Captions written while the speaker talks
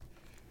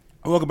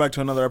Welcome back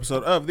to another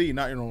episode of the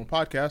Not Your Normal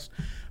Podcast.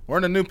 We're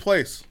in a new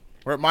place.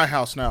 We're at my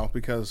house now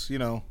because,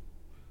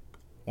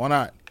 why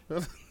not?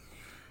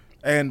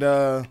 And,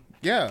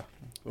 yeah,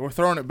 we're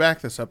throwing it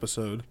back this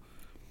episode.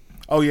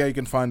 Oh, yeah, you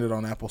can find it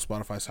on Apple,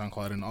 Spotify,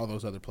 SoundCloud, and all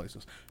those other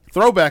places.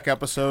 Throwback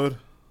episode.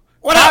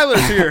 What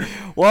Tyler's here.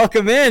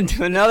 Welcome in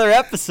to another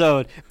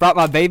episode. Brought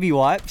my baby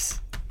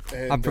wipes.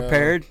 And, I'm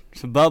prepared.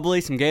 Some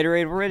bubbly, some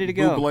Gatorade. We're ready to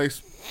go.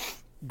 Buble,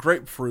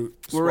 grapefruit.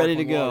 We're ready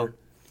to sparkling go. water.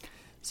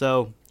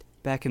 So,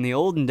 back in the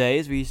olden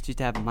days, we used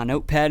to have my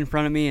notepad in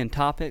front of me and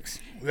topics.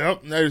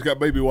 Yep, now he's got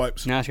baby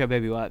wipes. Now it's got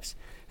baby wipes.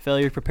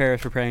 Failure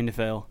prepares for preparing to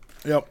fail.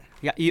 Yep.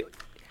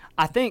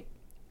 I think,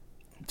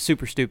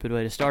 super stupid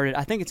way to start it,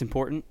 I think it's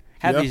important.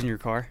 Have Yep. these in your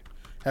car.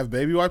 Have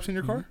baby wipes in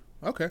your car?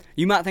 Okay.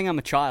 You might think I'm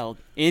a child.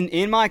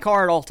 In my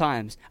car at all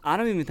times. I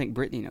don't even think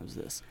Brittany knows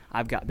this.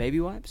 I've got baby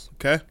wipes,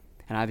 Okay.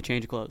 and I have a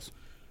change of clothes.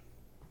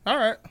 All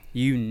right.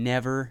 You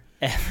never,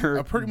 ever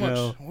I pretty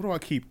know. much, what do I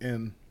keep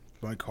in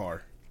my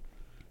car?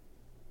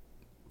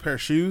 Pair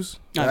of shoes,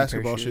 I have a pair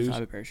of basketball shoes, I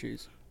have a pair of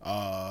shoes.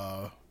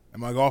 and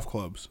my golf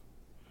clubs,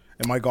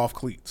 and my golf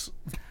cleats.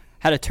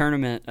 Had a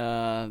tournament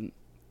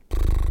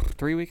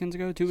 2 weekends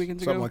ago,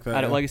 Something like that,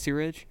 out at yeah. Legacy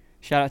Ridge.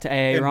 Shout out to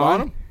AA In Ron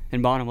Bonham?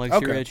 in Bonham, Legacy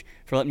Okay. Ridge,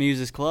 for letting me use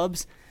his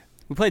clubs.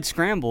 We played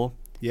Scramble,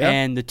 Yeah.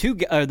 and the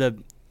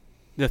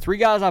three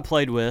guys I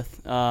played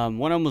with,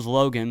 one of them was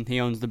Logan. He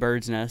owns the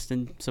Bird's Nest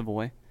in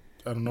Savoy.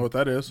 I don't know what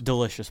that is.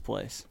 Delicious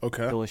place.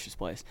 Okay. Delicious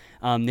place.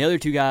 The other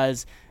two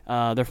guys,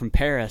 they're from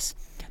Paris.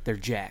 They're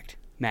jacked,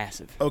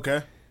 massive.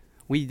 Okay.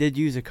 We did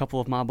use a couple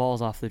of my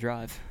balls off the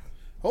drive.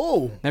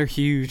 Oh, They're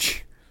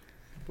huge.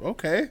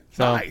 okay.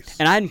 So, Nice.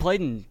 And I hadn't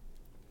played in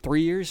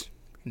 3 years,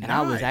 and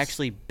I was Nice.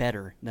 actually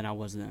better than I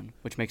was then,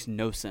 which makes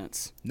no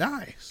sense.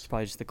 Nice. It's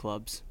probably just the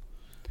clubs.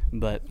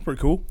 But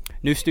Pretty cool.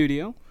 new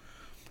studio.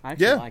 I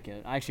actually Yeah. like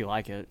it. I actually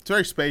like it. It's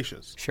very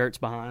spacious. Shirts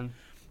behind.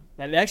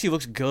 That actually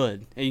looks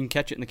good. And you can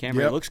catch it in the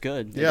camera. Yep. It looks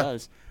good. It Yeah.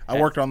 does. I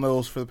worked on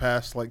those for the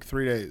past,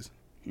 3 days.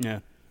 Yeah.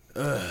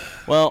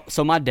 Well,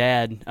 so my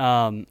dad,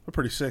 They're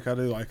pretty sick. I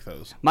do like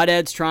those. my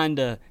dad's trying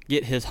to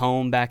get his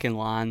home back in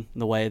line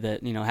the way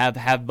that,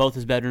 have both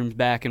his bedrooms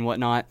back and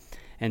whatnot.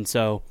 And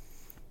so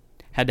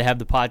had to have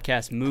the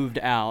podcast moved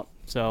out.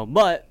 So,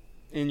 but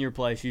in your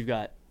place, you've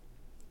got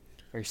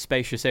a very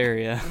spacious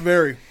area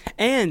Very.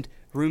 and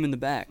room in the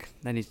back.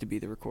 That needs to be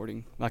the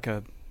recording, like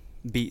a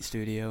beat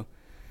studio.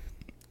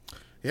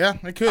 Yeah,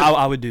 it could.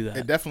 I would do that.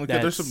 It definitely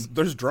could.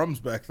 There's drums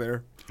back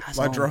there. That's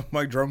My all.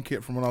 my drum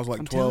kit from when I was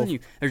I'm 12. telling you,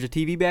 there's a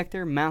TV back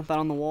there, mount that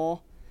on the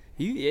wall.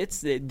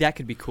 That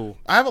could be cool.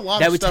 I have a lot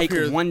That of would stuff take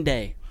here. one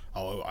day.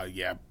 Oh,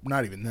 yeah,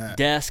 not even that.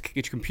 Desk,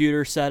 get your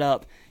computer set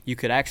up. You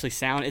could actually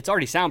sound. It's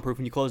already soundproof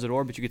when you close the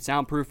door, but you could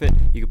soundproof it.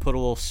 You could put a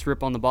little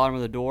strip on the bottom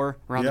of the door,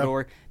 around Yep. the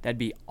door. That'd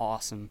be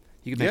awesome.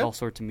 You could make Yep. all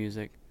sorts of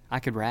music. I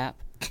could rap,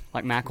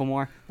 like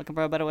Macklemore. Looking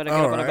for a better way to get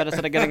All up, right. better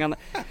instead of getting on the.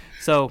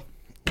 So,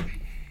 what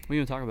are you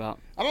gonna talk about?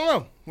 I don't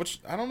know.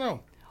 I don't know.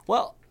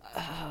 Well,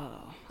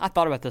 I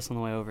thought about this on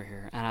the way over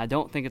here, and I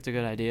don't think it's a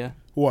good idea.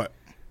 What?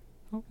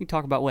 Well, we can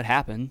talk about what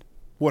happened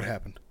What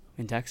happened?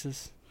 in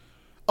Texas.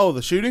 Oh,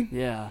 the shooting?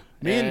 Yeah.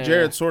 Me and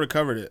Jared sort of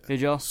covered it.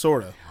 Did y'all?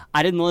 Sort of.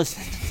 I didn't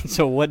listen.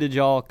 So what did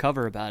y'all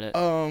cover about it?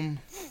 I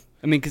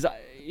mean, because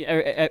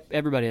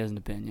everybody has an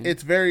opinion.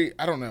 It's very,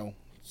 I don't know.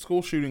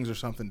 School shootings are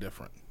something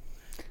different.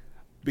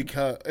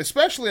 Because,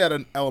 especially at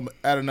an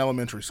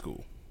elementary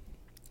school.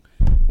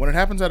 When it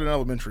happens at an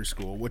elementary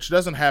school, which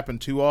doesn't happen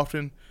too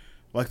often,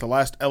 like the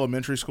last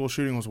elementary school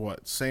shooting was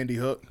what? Sandy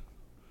Hook?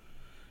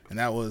 And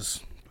that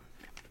was,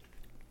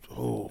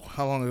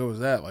 how long ago was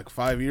that?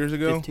 5 years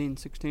ago? 15,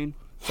 16.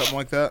 Something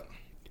like that.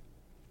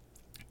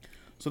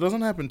 So it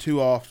doesn't happen too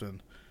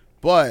often.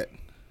 But,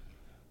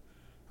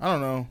 I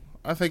don't know.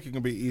 I think it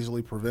can be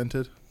easily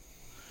prevented.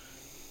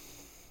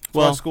 That's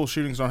why Well, school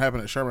shootings don't happen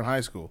at Sherman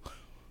High School.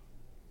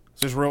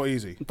 It's just real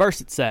easy.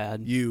 first it's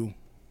sad. You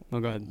Oh,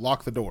 go ahead.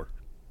 lock the door.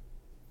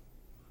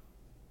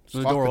 Just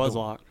The lock door was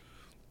locked.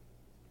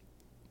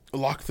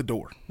 Lock the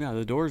door. Yeah,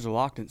 the doors are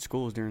locked at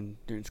schools during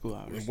school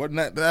hours.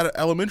 Wasn't that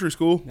elementary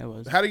school? That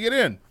was. How'd he get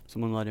in?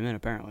 Someone let him in,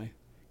 apparently.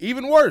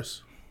 Even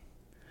worse.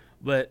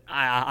 But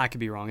I could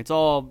be wrong. It's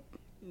all,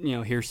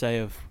 hearsay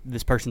of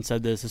this person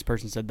said this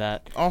person said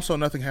that. Also,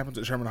 nothing happens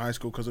at Sherman High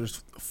School because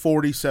there's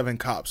 47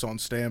 cops on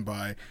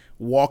standby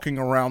walking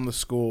around the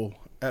school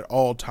at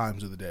all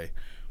times of the day.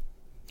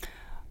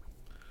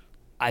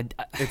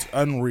 It's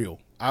unreal.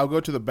 I would go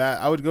to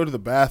the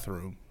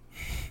bathroom,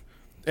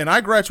 and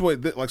I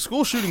graduated.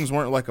 School shootings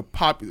weren't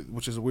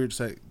which is weird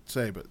to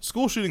say, but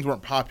school shootings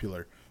weren't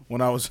popular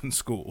when I was in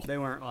school. They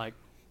weren't,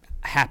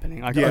 happening,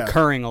 Yeah.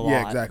 occurring a lot.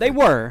 Yeah, exactly. They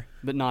were,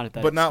 but not at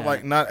that But not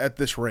extent. not at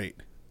this rate.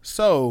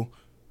 So,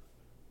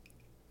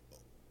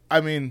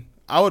 I mean,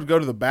 I would go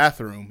to the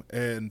bathroom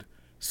and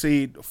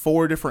see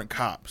 4 different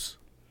cops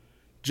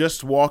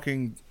just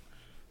walking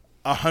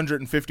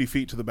 150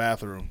 feet to the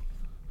bathroom.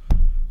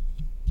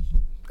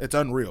 It's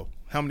unreal.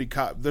 How many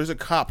cops? There's a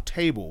cop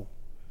table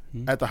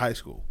at the high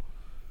school.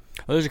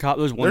 Oh, there's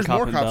one There's cop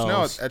more in cops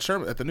Bells. now at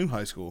Sherman at the new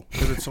high school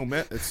because it's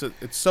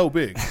so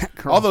big.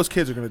 Girl- All those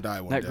kids are going to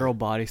die one day. That girl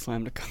body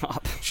slammed a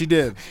cop. She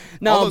did.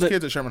 No, All those but-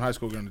 kids at Sherman High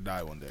School are going to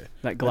die one day.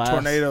 That A glass.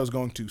 tornado is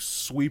going to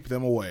sweep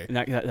them away. And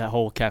that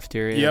whole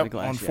cafeteria. the Yep,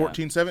 glass, on yeah.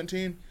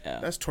 1417. Yeah.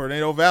 That's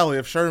Tornado Valley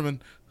of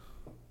Sherman.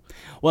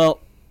 Well,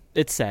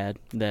 it's sad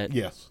that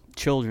Yes.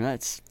 children.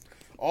 That's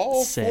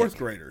All Sick. fourth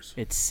graders.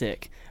 it's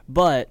sick.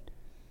 But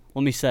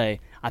let me say,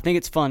 I think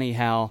it's funny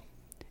how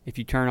if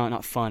you turn on,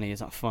 not funny,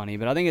 it's not funny,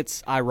 but I think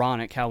it's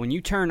ironic how when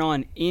you turn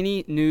on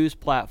any news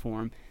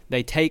platform,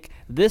 they take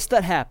this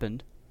that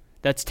happened,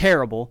 that's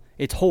terrible,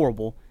 it's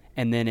horrible,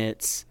 and then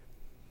it's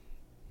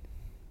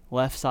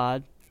left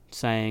side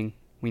saying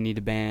we need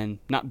to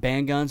not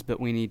ban guns, but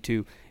we need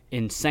to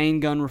insane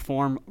gun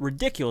reform,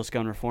 ridiculous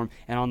gun reform,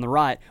 and on the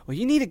right, well,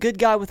 you need a good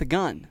guy with a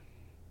gun.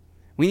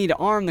 We need to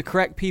arm the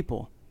correct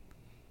people.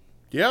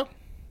 Yeah.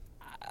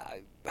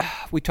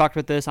 We talked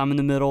about this. I'm in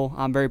the middle.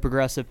 I'm very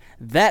progressive.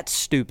 That's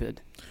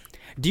stupid.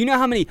 Do you know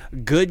how many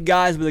good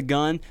guys with a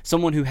gun,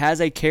 someone who has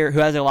a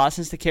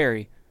license to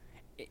carry,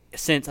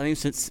 since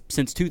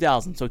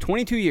 2000, so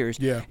 22 years?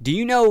 Yeah. Do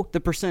you know the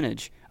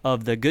percentage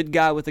of the good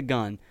guy with a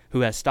gun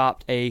who has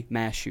stopped a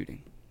mass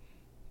shooting?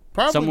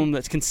 Probably, Someone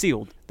that's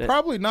concealed.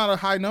 probably not a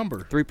high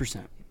number.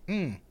 3%.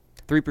 Mm.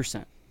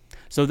 3%.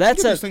 So Look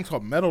that's at these things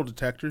called metal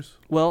detectors.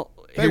 well.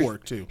 They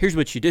work too. Here's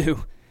what you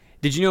do.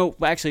 Did you know?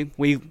 Actually,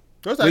 we There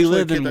was actually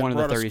live a kid in that one of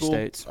the brought a 30 school-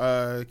 states.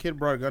 A kid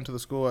brought a gun to the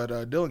school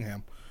at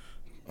Dillingham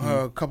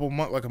a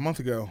month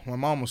ago. My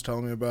mom was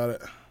telling me about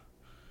it.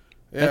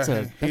 Yeah,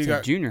 That's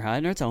a junior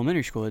high. No, it's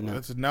elementary school, isn't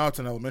it? Now it's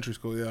an elementary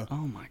school. Yeah. Oh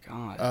my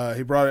god.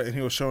 He brought it and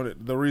he was showing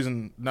it. The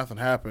reason nothing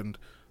happened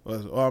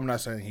was, I'm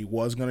not saying he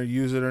was going to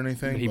use it or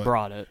anything. He but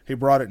brought it. He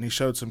brought it and he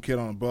showed some kid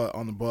on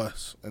the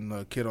bus, and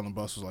the kid on the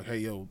bus was like, "Hey,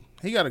 yo,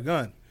 he got a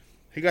gun.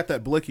 He got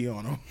that blicky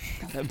on him."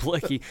 That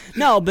blicky.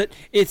 No, but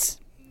it's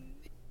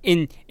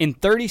in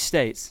 30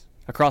 states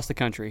across the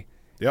country.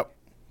 Yep.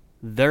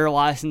 Their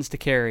license to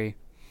carry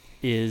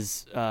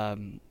is how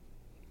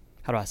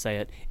do I say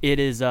it? It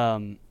is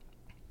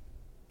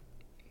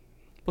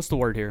what's the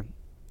word here?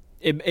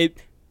 If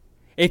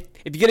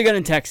you get a gun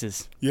in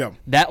Texas, Yeah.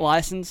 that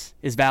license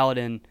is valid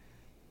in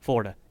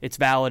Florida. It's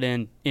valid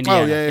in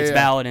Indiana. It's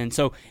valid in.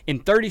 So in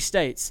 30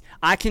 states,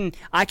 I can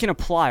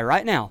apply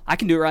right now. I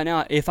can do it right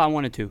now if I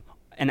wanted to.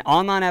 An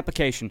online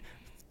application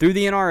through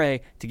the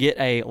NRA to get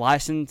a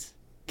license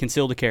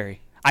concealed to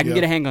carry. I can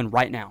get a handgun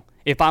right now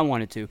if I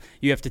wanted to.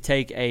 You have to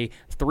take a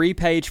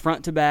 3-page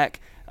front to back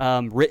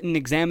written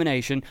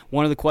examination.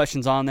 One of the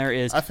questions on there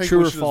is I think true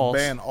we or should false.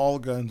 just ban all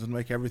guns and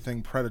make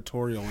everything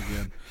predatorial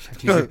again.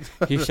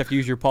 You just have to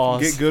use your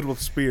paws. Get good with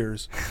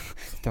spears.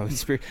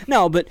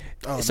 No, but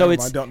so never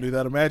it's mind, don't do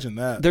that. Imagine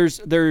that.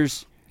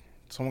 there's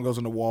Someone goes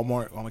into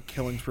Walmart on a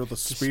killing spree with a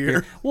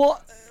spear.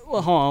 Well,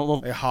 hold on.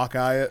 Well, They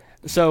Hawkeye it.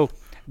 so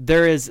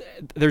there's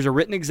a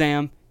written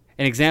exam.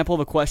 An example of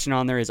a question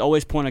on there is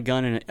always point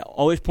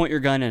your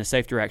gun in a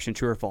safe direction,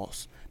 true or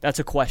false. That's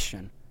a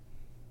question.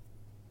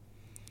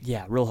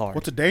 Yeah, real hard.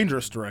 What's a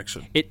dangerous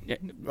direction?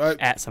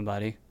 At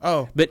somebody.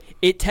 Oh, But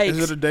it takes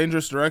is it a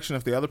dangerous direction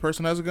if the other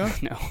person has a gun?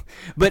 no.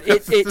 But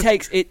it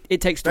takes 3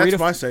 That's to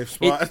my safe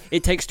spot.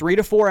 It takes 3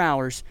 to 4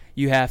 hours.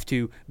 You have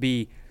to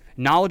be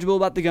knowledgeable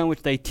about the gun,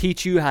 which they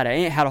teach you how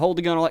to hold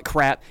the gun, all that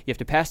crap. You have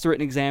to pass the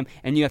written exam,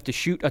 and you have to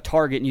shoot a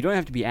target, and you don't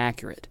have to be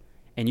accurate,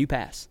 and you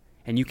pass,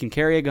 and you can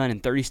carry a gun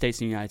in 30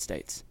 states in the United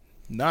States.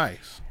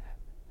 Nice.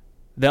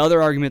 The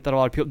other argument that a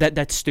lot of people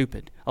that's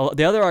stupid.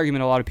 The other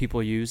argument a lot of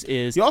people use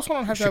is You also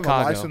don't have to have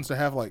Chicago. a license to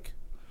have like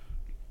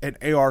an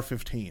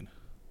AR-15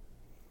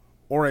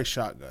 or a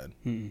shotgun.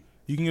 Mm-mm.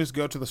 You can just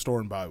go to the store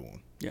and buy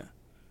one. Yeah.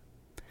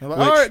 You're like,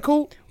 all right,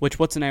 cool.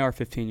 What's an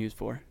AR-15 used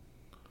for?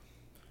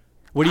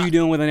 What are you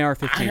doing with an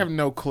AR-15? I have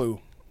no clue.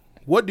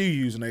 What do you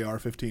use an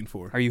AR-15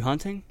 for? Are you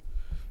hunting?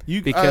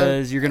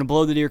 Because You're going to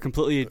blow the deer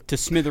completely to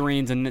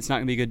smithereens, and it's not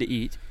going to be good to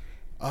eat.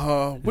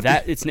 what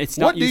It's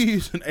not. What do you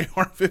use an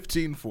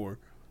AR-15 for?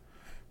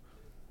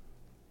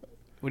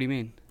 What do you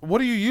mean? What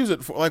do you use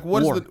it for? Like,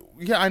 what is War.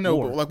 Yeah, I know,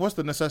 War. but like, what's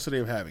the necessity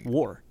of having it?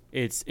 War.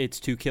 It's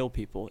to kill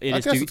people. I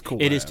guess it's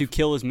cool It to is to have.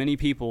 kill as many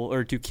people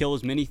or to kill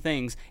as many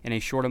things in a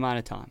short amount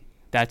of time.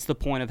 That's the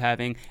point of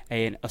having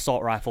an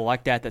assault rifle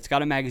like that. That's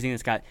got a magazine.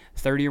 That's got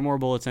 30 or more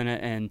bullets in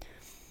it. And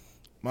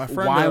My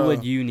friend, why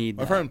would you need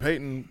My that? friend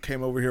Peyton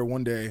came over here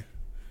one day,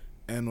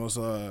 and was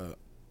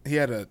he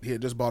had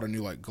just bought a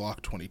new like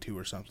Glock 22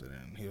 or something,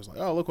 and he was like,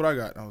 "Oh, look what I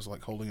got!" And I was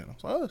like holding it. And I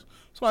was like, "Oh,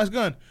 it's a nice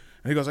gun."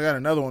 And he goes, "I got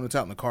another one that's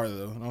out in the car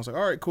though." And I was like,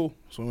 "All right, cool."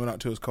 So we went out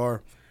to his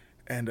car,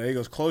 and he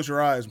goes, "Close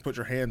your eyes and put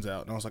your hands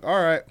out." And I was like, "All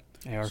right."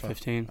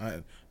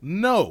 AR-15.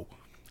 No,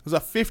 it was a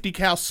 50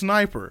 cal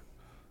sniper.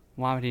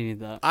 Why would he need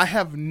that? I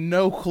have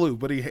no clue,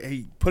 but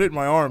he put it in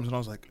my arms, and I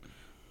was like,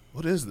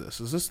 "What is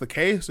this? Is this the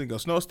case?" And he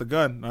goes, "No, it's the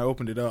gun." And I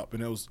opened it up,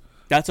 and it was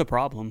That's a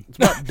problem. it's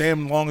about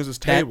damn long as this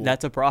table.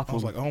 That's a problem. I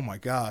was like, "Oh my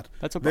god!"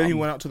 That's a Then he problem.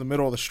 went out to the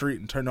middle of the street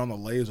and turned on the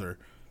laser.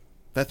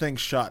 That thing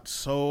shot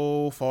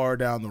so far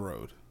down the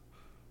road.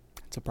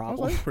 It's a I was problem.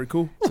 like, that's pretty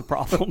cool. It's a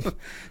problem.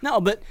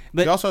 No, but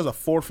He also has a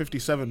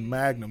 457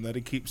 Magnum that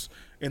he keeps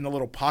in the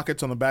little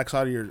pockets on the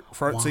backside of your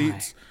front Why?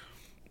 seats.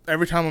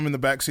 Every time I'm in the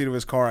back seat of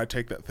his car, I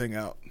take that thing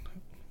out.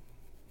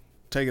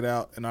 Take it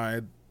out, and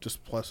I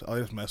just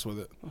mess with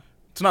it.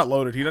 It's not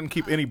loaded. He doesn't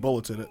keep any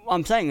bullets in it.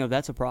 I'm saying though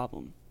that's a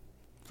problem.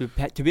 To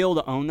be able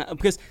to own that,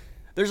 because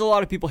there's a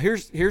lot of people.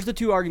 Here's the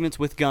two arguments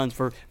with guns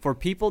for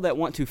people that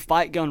want to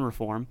fight gun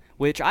reform,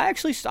 which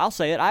I'll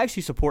say it. I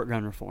actually support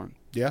gun reform.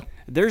 Yeah.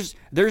 There's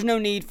no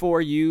need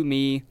for you,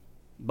 me,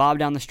 Bob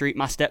down the street,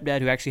 my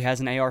stepdad who actually has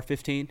an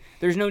AR-15.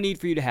 There's no need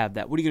for you to have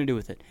that. What are you going to do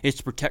with it? It's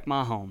to protect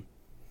my home.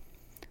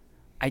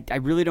 I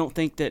really don't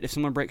think that if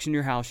someone breaks into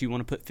your house, you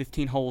want to put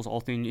 15 holes all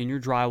through in your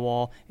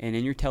drywall and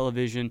in your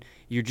television.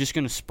 You're just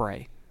going to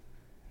spray.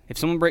 If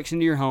someone breaks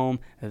into your home,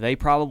 they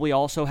probably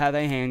also have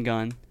a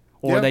handgun,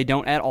 or they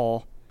don't at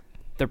all.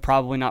 They're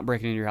probably not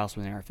breaking into your house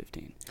with an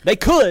AR-15. They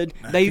could.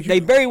 They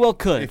very well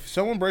could. If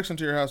someone breaks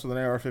into your house with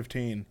an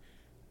AR-15,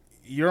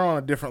 you're on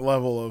a different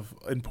level of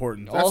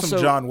importance. That's also,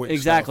 some John Wick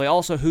exactly. stuff.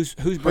 Also, who's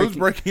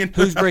breaking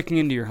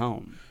into your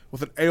home?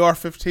 With an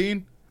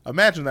AR-15?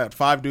 Imagine that.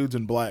 5 dudes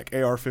in black,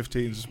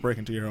 AR-15s just break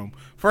into your home.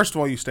 First of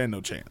all, you stand no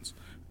chance.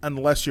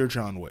 Unless you're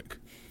John Wick.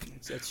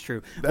 That's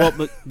true.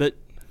 Well, but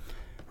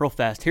real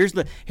fast. Here's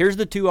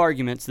the two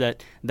arguments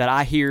that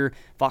I hear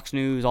Fox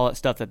News, all that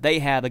stuff that they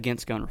have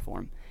against gun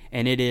reform.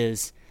 And it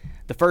is,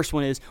 the first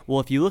one is, well,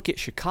 if you look at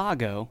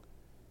Chicago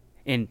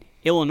and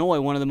Illinois,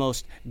 one of the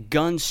most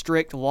gun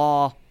strict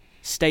law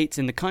states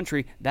in the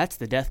country, that's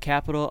the death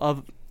capital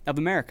of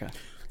America.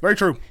 Very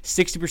true.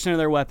 60% of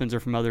their weapons are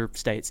from other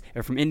states,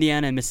 or from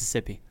Indiana and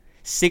Mississippi.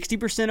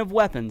 60% of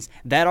weapons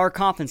that are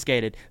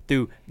confiscated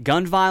through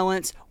gun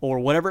violence or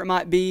whatever it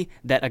might be,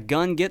 that a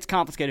gun gets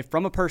confiscated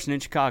from a person in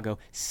Chicago,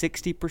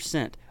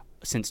 60%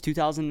 since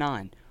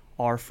 2009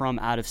 are from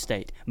out of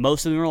state.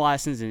 Most of them are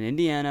licensed in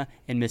Indiana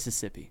and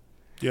Mississippi.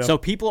 Yeah. So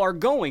people are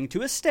going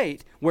to a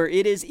state where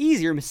it is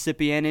easier.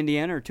 Mississippi and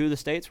Indiana are two of the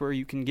states where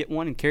you can get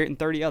one and carry it in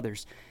 30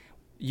 others.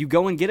 You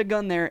go and get a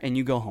gun there and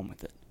you go home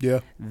with it.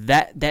 Yeah.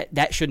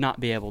 That should not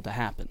be able to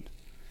happen.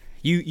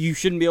 You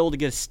shouldn't be able to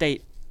get a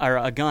state or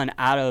a gun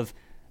out of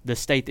the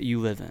state that you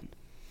live in.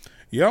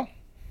 Yeah.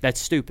 That's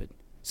stupid.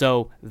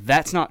 So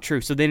that's not true.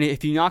 So then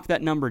if you knock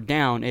that number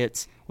down, now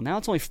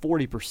it's only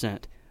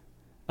 40%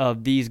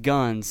 of these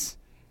guns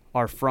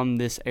are from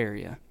this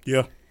area.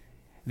 Yeah.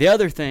 The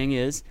other thing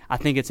is, I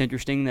think it's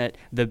interesting that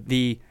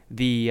the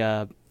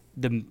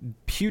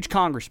huge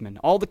congressmen,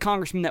 all the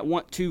congressmen that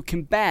want to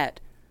combat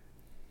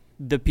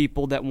the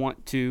people that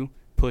want to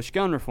push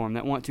gun reform,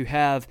 that want to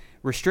have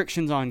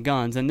restrictions on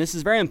guns, and this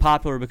is very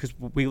unpopular because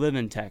we live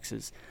in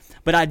Texas.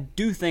 But I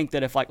do think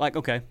that if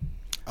okay.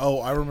 Oh,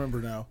 I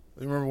remember now.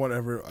 You remember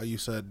whatever you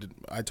said?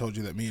 I told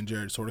you that me and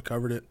Jared sort of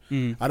covered it.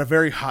 Mm. I had a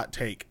very hot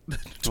take.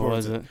 What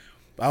was it?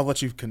 I'll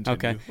let you continue.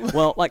 Okay.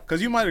 Well,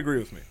 because you might agree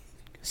with me.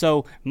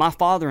 So my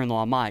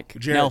father-in-law, Mike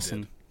Jared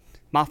Nelson, did.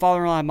 my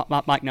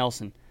father-in-law, Mike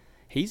Nelson,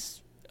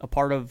 he's a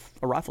part of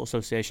a rifle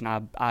association,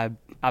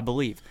 I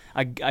believe,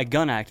 a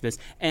gun activist,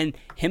 and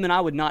him and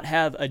I would not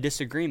have a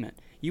disagreement.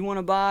 You want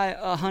to buy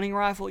a hunting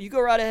rifle? You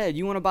go right ahead.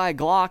 You want to buy a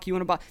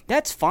Glock?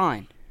 That's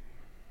fine.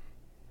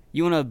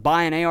 You want to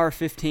buy an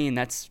AR-15?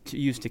 That's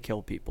used to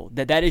kill people.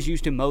 That is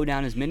used to mow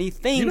down as many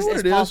things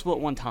as possible at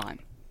one time.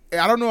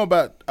 I don't know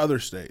about other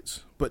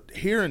states, but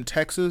here in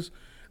Texas,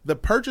 the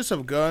purchase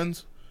of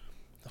guns,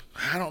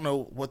 I don't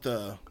know what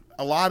a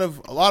lot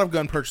of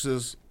gun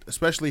purchases,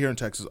 especially here in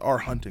Texas, are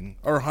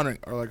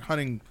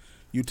hunting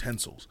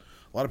utensils.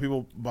 A lot of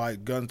people buy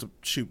guns to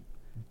shoot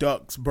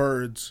ducks,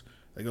 birds.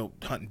 They go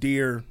hunt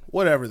deer,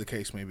 whatever the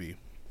case may be.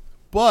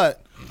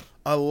 But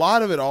a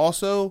lot of it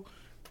also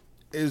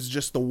is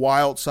just the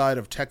wild side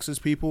of Texas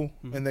people,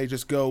 and they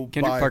just go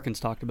Kendrick Perkins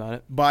talked about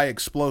it. Buy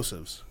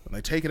explosives, and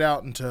they take it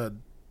out into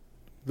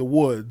the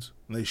woods,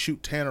 and they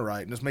shoot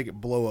tannerite and just make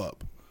it blow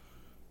up.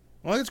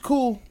 Like, it's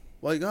cool.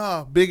 Like,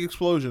 big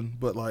explosion,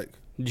 but like...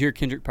 Did you hear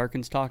Kendrick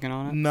Perkins talking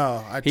on it?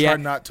 No, I try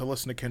not to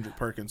listen to Kendrick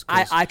Perkins.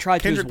 I tried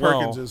to as well. Kendrick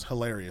Perkins is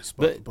hilarious,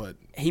 but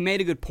he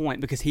made a good point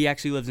because he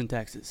actually lives in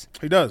Texas.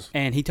 He does.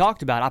 And he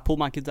talked about, I pulled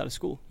my kids out of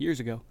school years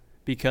ago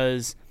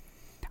because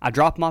I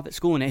dropped them off at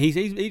school, and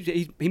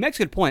he makes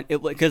a good point.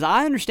 Because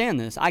I understand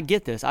this. I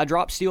get this. I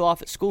drop Steele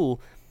off at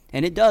school,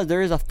 and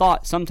there is a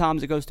thought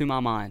sometimes that goes through my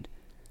mind.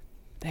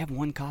 They have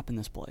one cop in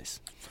this place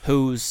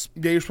who's...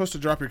 Yeah, you're supposed to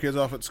drop your kids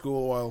off at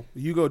school while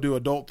you go do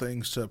adult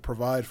things to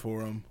provide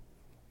for them.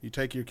 You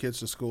take your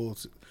kids to school.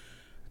 It's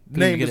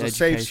named as a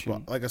safe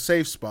spot, like a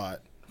safe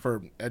spot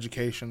for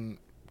education,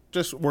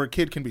 just where a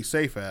kid can be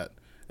safe at,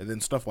 and then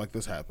stuff like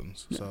this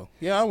happens. So,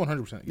 yeah, I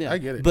 100%. Yeah, I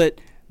get it.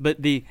 But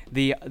the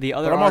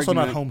other But I'm also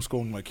not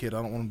homeschooling my kid.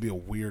 I don't want to be a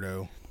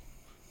weirdo.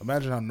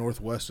 Imagine how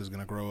Northwest is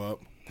going to grow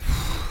up.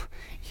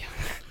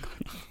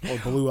 Or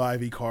Blue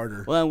Ivy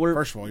Carter. Well,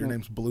 first of all, your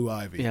name's Blue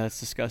Ivy. Yeah, it's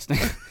disgusting.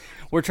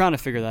 We're trying to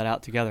figure that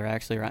out together,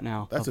 actually, right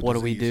now. That's what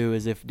do we do?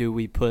 Do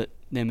we put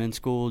them in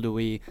school?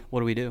 What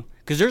do we do?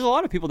 Because there's a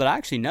lot of people that I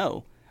actually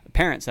know,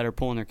 parents that are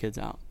pulling their kids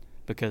out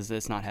because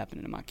it's not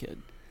happening to my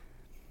kid.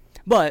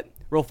 But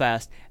real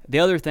fast, the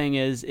other thing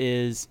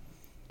is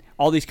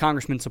all these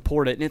congressmen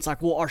support it, and it's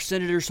like, well, our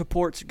senator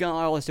supports gun,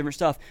 all this different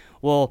stuff.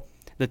 Well,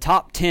 the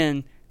top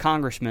 10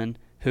 congressmen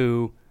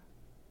who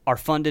are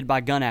funded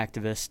by gun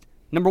activists,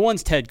 number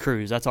one's Ted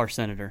Cruz. That's our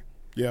senator.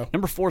 Yeah.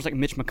 Number 4 is like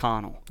Mitch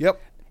McConnell.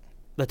 Yep.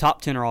 The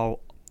top 10 are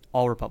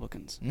all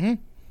Republicans. Mm-hmm.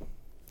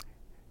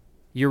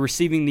 You're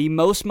receiving the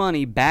most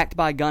money backed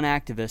by gun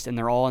activists, and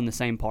they're all in the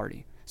same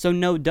party. So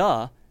no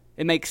duh,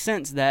 it makes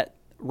sense that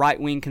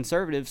right-wing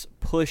conservatives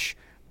push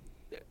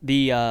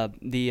the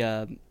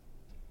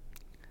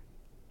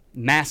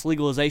mass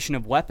legalization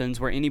of weapons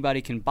where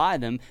anybody can buy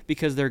them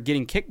because they're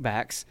getting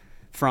kickbacks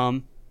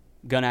from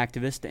gun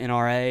activists, the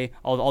NRA,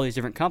 all these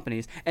different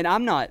companies. And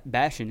I'm not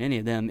bashing any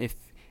of them. If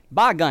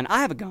buy a gun,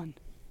 I have a gun.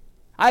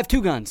 I have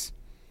 2 guns.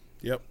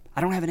 Yep. I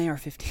don't have an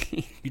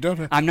AR-15. You don't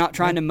have. I'm not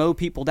trying to mow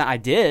people down. I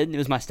did. It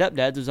was my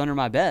stepdad's. It was under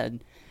my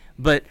bed.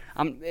 But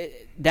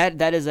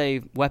that is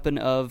a weapon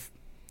of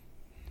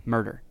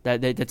murder.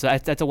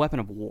 That's a weapon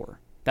of war.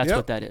 That's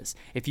what that is.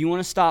 If you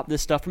want to stop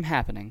this stuff from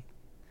happening,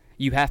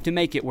 you have to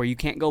make it where you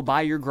can't go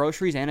buy your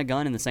groceries and a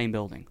gun in the same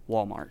building.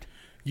 Walmart.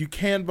 You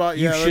can buy.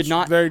 You should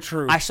not. Very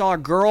true. I saw a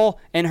girl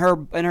and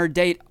her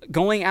date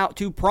going out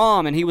to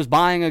prom, and he was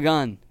buying a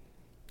gun.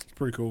 It's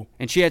pretty cool.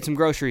 And she had some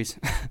groceries.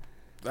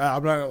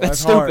 I'm not.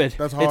 That's hard. stupid.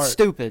 That's hard. It's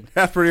stupid.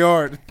 That's pretty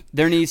hard.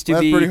 There needs to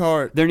That's be. pretty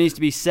hard. There needs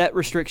to be set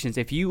restrictions.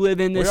 If you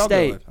live in this Where y'all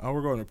state, going? Oh,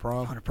 we're going to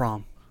prom. go to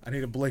prom. I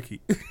need a blankie.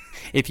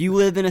 If you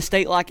live in a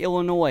state like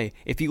Illinois,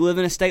 if you live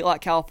in a state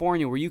like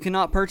California where you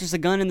cannot purchase a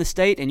gun in the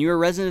state and you're a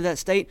resident of that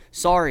state,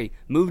 sorry,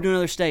 move to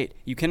another state.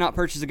 You cannot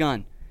purchase a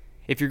gun.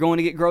 If you're going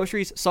to get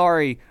groceries,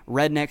 sorry,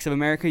 rednecks of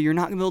America, you're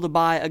not going to be able to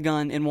buy a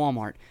gun in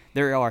Walmart.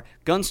 There are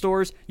gun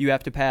stores. You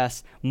have to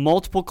pass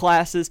multiple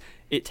classes.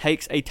 It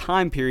takes a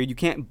time period. You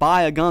can't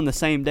buy a gun the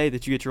same day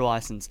that you get your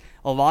license.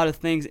 A lot of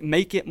things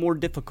make it more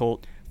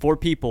difficult for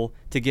people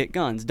to get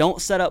guns.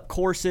 Don't set up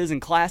courses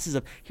and classes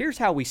of, here's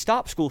how we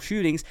stop school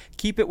shootings.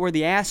 Keep it where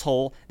the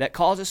asshole that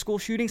causes school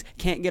shootings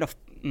can't get I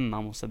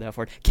almost said that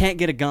word. Can't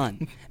get a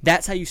gun.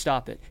 That's how you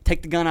stop it.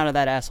 Take the gun out of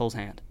that asshole's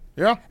hand.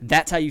 Yeah.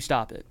 That's how you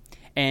stop it.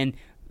 And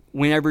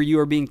whenever you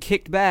are being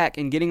kicked back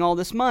and getting all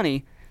this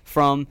money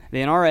from the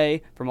NRA,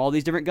 from all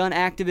these different gun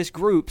activist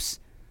groups,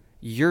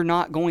 you're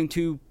not going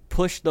to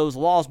push those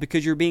laws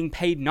because you're being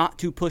paid not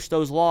to push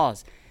those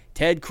laws.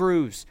 Ted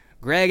Cruz,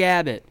 Greg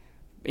Abbott,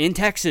 in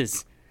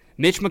Texas,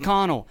 Mitch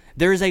McConnell.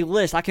 There's a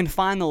list. I can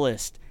find the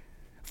list.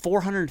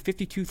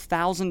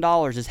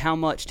 $452,000 is how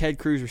much Ted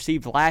Cruz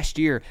received last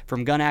year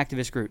from gun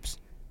activist groups.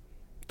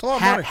 It's a lot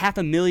of money.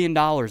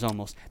 $500,000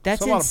 almost.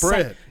 That's a lot of insane.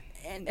 bread.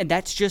 And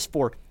that's just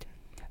for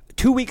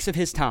 2 weeks of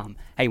his time.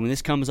 Hey, when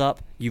this comes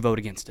up, you vote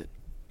against it.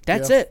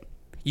 That's it.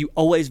 You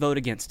always vote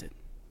against it.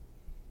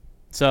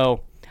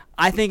 So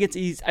I think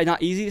it's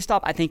not easy to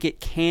stop. I think it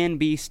can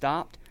be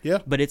stopped. Yeah.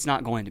 But it's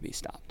not going to be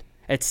stopped.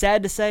 It's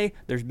sad to say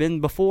there's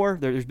been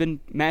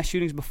mass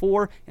shootings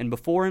before, and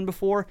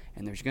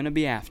there's going to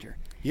be after.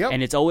 Yep.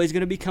 And it's always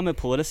going to become a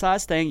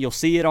politicized thing. You'll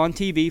see it on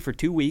TV for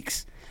 2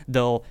 weeks.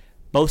 Both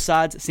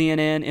sides,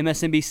 CNN,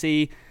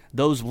 MSNBC,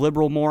 those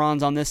liberal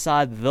morons on this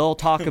side, they'll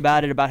talk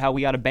about it, about how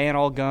we got to ban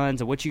all guns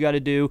and what you got to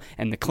do,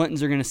 and the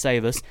Clintons are going to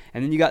save us.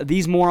 And then you got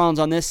these morons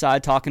on this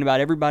side talking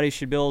about everybody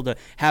should be able to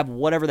have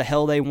whatever the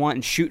hell they want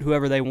and shoot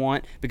whoever they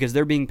want because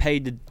they're being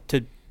paid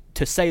to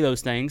say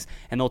those things.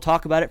 And they'll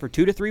talk about it for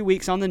 2 to 3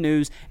 weeks on the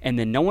news, and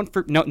then no one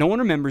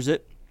remembers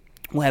it.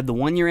 We'll have the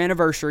 1-year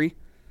anniversary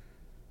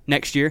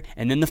next year,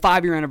 and then the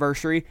 5-year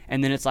anniversary,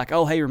 and then it's like,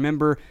 oh, hey,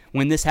 remember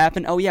when this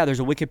happened? Oh, yeah,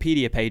 there's a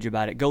Wikipedia page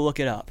about it. Go look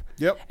it up.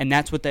 Yep. And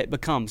that's what that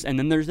becomes. And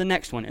then there's the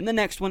next one, and the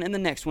next one, and the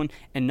next one,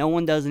 and no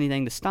one does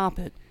anything to stop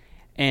it.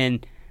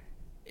 And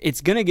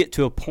it's going to get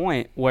to a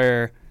point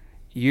where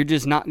you're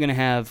just not going to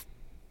have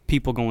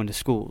people going to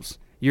schools.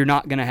 You're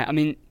not going to have, I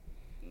mean,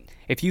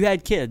 if you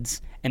had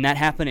kids and that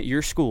happened at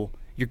your school,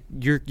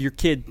 your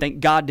kid,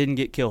 thank God, didn't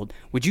get killed,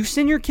 would you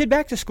send your kid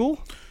back to school?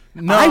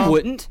 No. I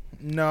wouldn't.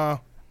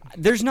 No.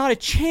 There's not a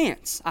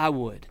chance I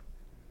would.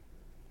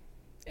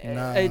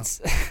 No.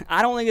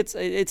 I don't think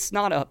it's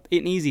not an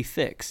easy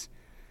fix,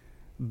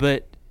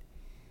 but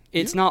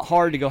it's not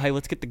hard to go, hey,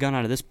 let's get the gun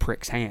out of this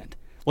prick's hand.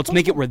 Let's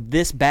make it where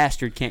this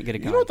bastard can't get a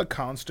gun. You know what the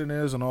constant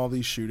is in all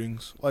these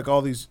shootings? Like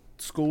all these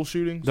school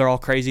shootings? They're all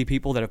crazy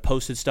people that have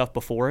posted stuff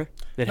before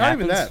that Not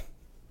happens. even that.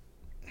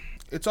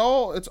 It's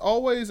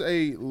always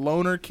a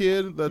loner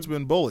kid that's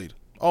been bullied.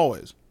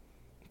 Always.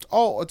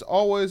 That's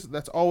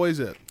always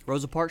it.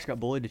 Rosa Parks got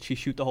bullied. Did she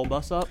shoot the whole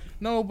bus up?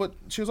 No, but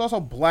she was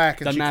also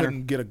black and Doesn't she matter.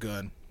 couldn't get a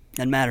gun.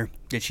 Doesn't matter.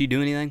 Did she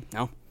do anything?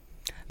 No.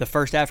 The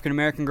first African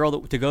American girl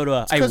to go to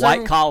a 'cause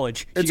white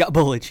college, she got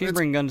bullied. She didn't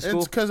bring a gun to school.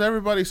 It's because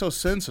everybody's so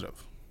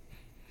sensitive.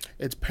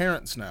 It's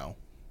parents now.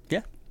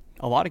 Yeah.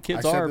 A lot of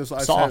kids I said are this,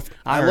 soft.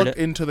 I I heard looked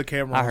it. into the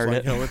camera. I I was heard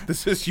like, it. yo,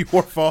 this is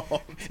your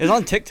fault. It was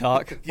on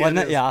TikTok, Yeah, wasn't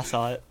it it? is. Yeah, I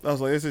saw it. I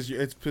was like,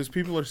 it's because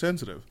people are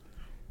sensitive.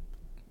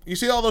 You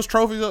see all those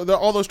trophies?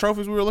 All those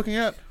trophies we were looking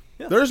at.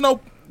 Yeah. There's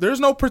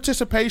no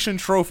participation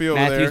trophy over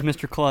Matthew's there.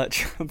 Mr.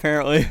 Clutch,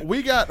 apparently.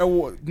 We got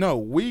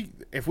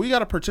if we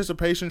got a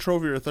participation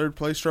trophy or a third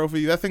place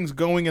trophy, that thing's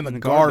going in the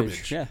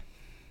garbage. Yeah.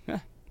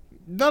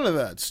 None of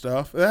that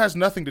stuff. It has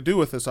nothing to do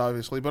with this,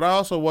 obviously. But I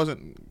also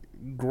wasn't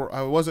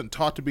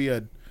taught to be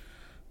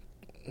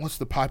what's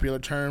the popular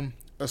term?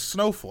 A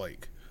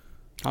snowflake.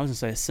 I was gonna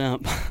say a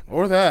simp.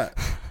 Or that.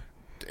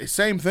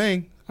 Same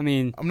thing. I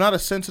mean, I'm not a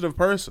sensitive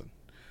person.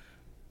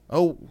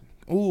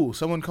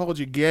 Someone called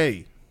you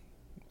gay.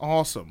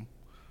 Awesome.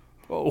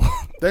 whoa.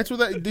 That's what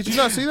that. Did you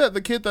not see that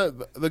the kid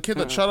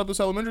that shot up this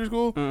elementary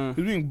school? He was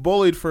being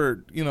bullied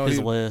for his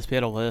lisp. He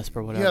had a lisp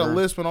or whatever. He had a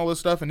lisp and all this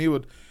stuff, and he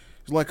would.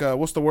 It's like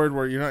what's the word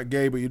where you're not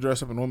gay but you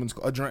dress up in women's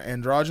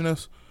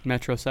androgynous?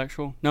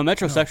 Metrosexual? No,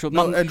 metrosexual.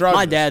 No, androgynous.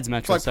 My dad's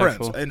metrosexual. It's like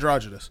Prince,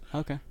 androgynous.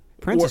 Okay.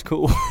 Prince is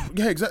cool.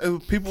 Yeah, exactly.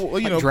 People,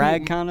 like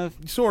drag kind of.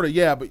 Sort of,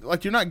 yeah, but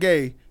like you're not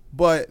gay,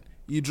 but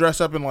you dress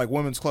up in like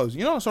women's clothes.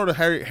 You know, sort of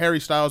Harry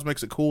Styles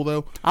makes it cool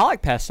though. I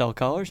like pastel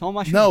colors. All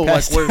my shit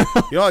like where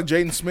you know, like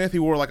Jaden Smith, he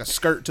wore like a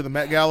skirt to the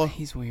Met Gala.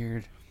 He's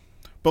weird.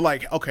 But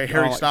like, okay,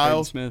 Harry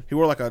Styles, he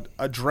wore like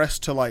a dress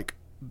to like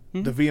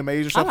the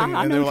VMAs or something,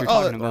 and they were like,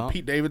 or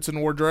Pete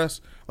Davidson wore a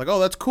dress. Like, oh,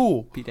 that's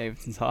cool. Pete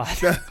Davidson's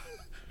hot.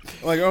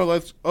 Like,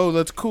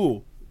 that's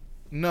cool.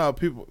 No,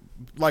 people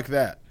like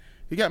that.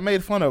 He got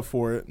made fun of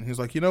for it, and he's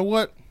like, you know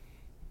what?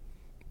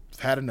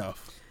 I've had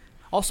enough.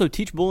 Also,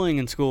 teach bullying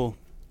in school.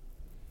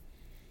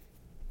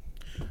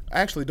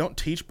 Actually, don't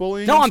teach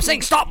bullying. No, I'm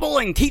saying stop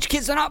bullying. Teach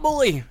kids to not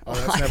bully. Oh,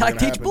 that's never gonna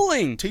teach happen.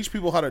 Bullying. Teach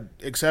people how to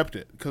accept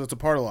it because it's a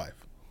part of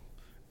life.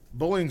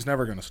 Bullying's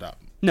never going to stop.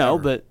 No,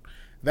 Ever. but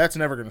that's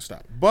never going to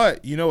stop.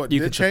 But you know what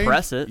did change?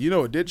 Suppress it. You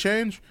know what did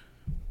change?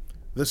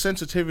 The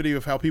sensitivity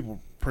of how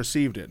people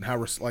perceived it and how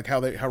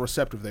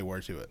receptive they were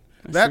to it.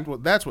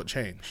 That's what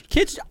changed.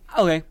 Kids,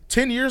 okay.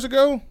 10 years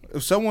ago,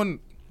 if someone,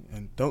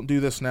 and don't do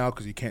this now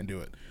because you can't do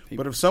it,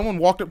 but if someone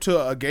walked up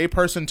to a gay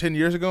person 10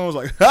 years ago and was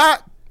like,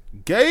 ha,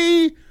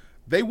 gay,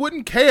 they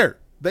wouldn't care.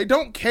 They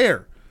don't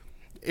care.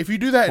 If you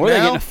do that now, or they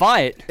get in a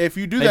fight. If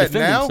you do that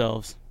now,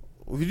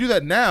 if you do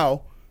that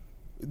now,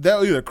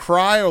 they'll either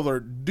cry or they'll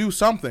do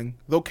something.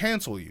 They'll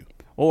cancel you.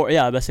 Or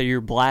yeah, let's say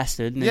you're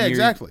blasted. Yeah,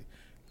 exactly.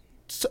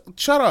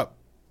 Shut up.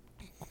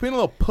 Being a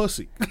little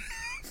pussy.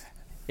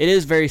 It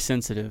is very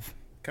sensitive.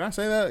 Can I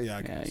say that? Yeah,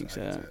 I can. Yeah, you can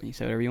say that. You can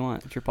say whatever you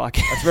want. It's your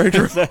podcast. That's very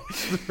true.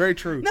 That's very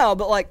true. No,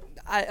 but like,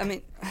 I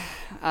mean,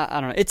 I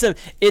don't know.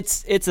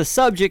 It's a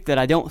subject that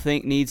I don't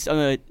think needs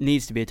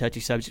to be a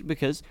touchy subject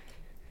because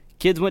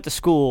kids went to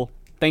school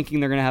thinking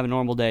they're going to have a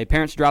normal day.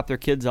 Parents drop their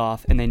kids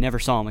off and they never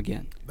saw them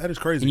again. That is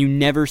crazy. And you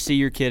never see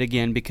your kid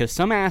again because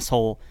some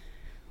asshole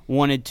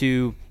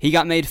he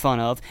got made fun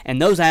of,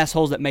 and those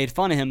assholes that made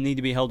fun of him need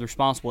to be held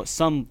responsible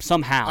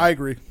somehow. I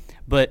agree.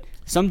 But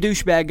some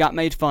douchebag got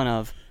made fun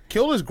of.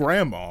 Killed his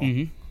grandma.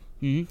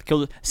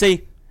 Killed.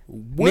 See,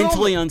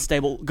 mentally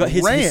unstable.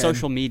 His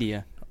social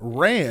media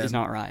is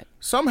not right.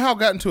 Somehow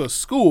got into a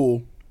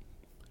school.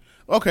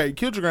 Okay,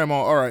 killed your grandma.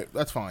 All right,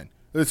 that's fine.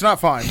 It's not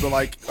fine, but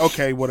like,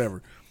 okay,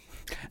 whatever.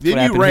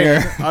 Then you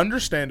ran.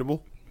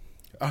 Understandable.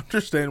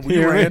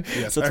 You ran.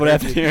 Yes, that's what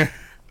happened here.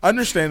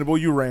 Understandable.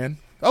 You ran.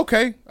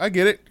 Okay, I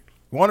get it.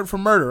 Wanted for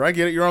murder. I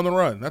get it. You're on the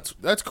run.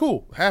 That's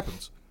cool.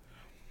 Happens.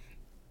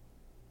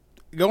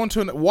 Going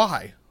to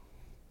why?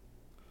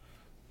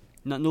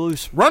 Nothing to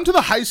lose. Run to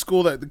the high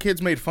school that the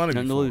kids made fun of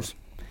you for. Nothing to lose.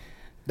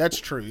 That's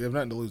true. You have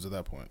nothing to lose at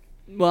that point.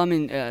 Well, I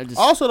mean, I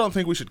also don't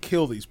think we should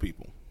kill these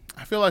people.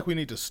 I feel like we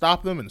need to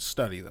stop them and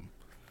study them.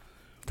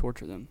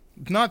 Torture them.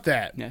 Not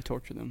that. Yeah,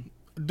 torture them.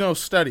 No,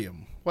 study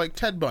them. Like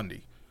Ted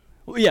Bundy.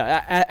 Well,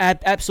 yeah,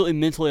 absolutely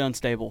mentally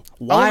unstable.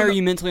 Why are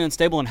you mentally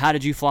unstable, and how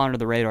did you fly under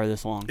the radar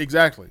this long?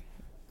 Exactly.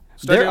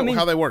 Study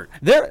how they work.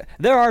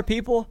 There are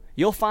people,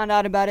 you'll find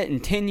out about it in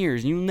 10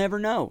 years, and you'll never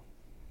know.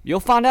 You'll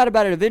find out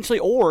about it eventually,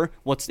 or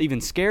what's even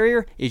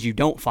scarier is you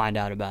don't find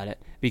out about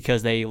it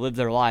because they live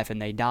their life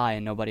and they die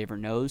and nobody ever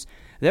knows.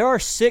 There are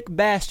sick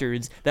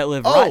bastards that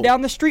live right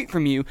down the street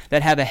from you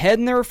that have a head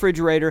in their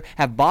refrigerator,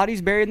 have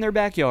bodies buried in their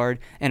backyard,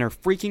 and are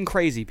freaking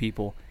crazy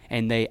people.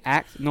 And they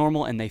act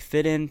normal and they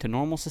fit into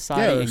normal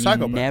society,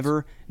 and you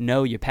never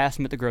know. You pass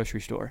them at the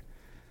grocery store,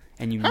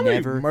 and you never know. How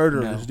many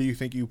murderers do you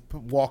think you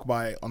walk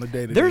by on a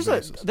day-to-day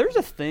basis? There's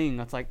a thing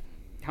that's like,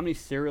 how many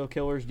serial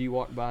killers do you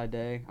walk by a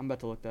day? I'm about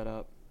to look that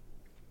up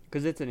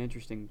because it's an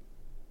interesting.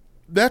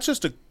 That's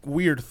just a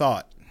weird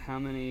thought. How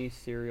many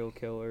serial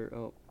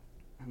killers?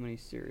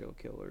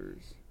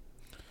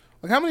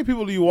 Like, how many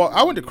people do you walk?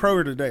 I went to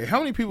Kroger today. How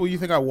many people do you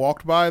think I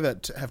walked by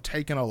that have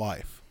taken a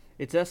life?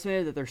 It's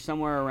estimated that there's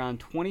somewhere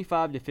around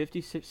 25 to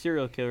 50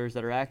 serial killers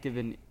that are active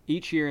in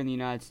each year in the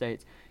United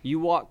States. You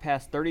walk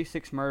past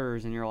 36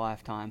 murders in your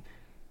lifetime.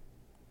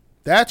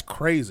 That's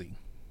crazy.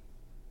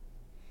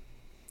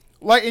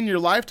 Like, in your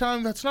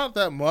lifetime, that's not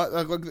that much.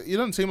 Like, it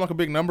doesn't seem like a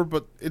big number,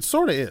 but it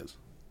sort of is.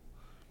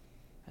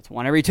 That's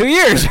one every 2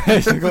 years,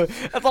 basically.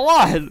 That's a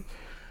lot. Hold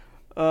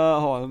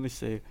on, let me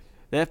see.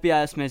 The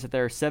FBI estimates that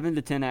there are 7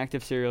 to 10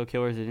 active serial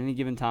killers at any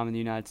given time in the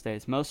United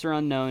States. Most are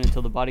unknown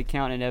until the body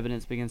count and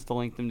evidence begins to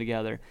link them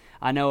together.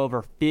 I know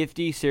over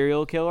 50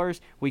 serial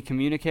killers. We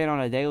communicate on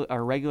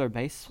a regular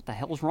basis. What the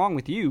hell is wrong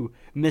with you,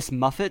 Miss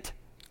Muffet?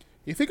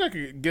 You think I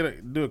could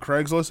do a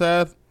Craigslist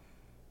ad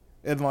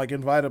and like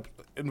invite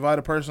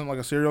a person like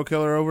a serial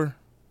killer over?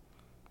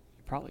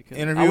 Probably could.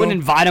 Interview I wouldn't him?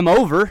 invite him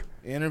over.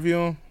 Interview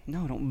him?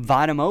 No, don't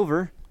invite him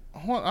over.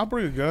 I'll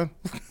bring a gun.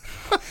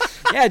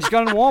 Yeah, just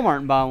go to Walmart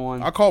and buy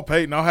one. I'll call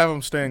Peyton. I'll have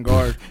him stand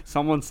guard.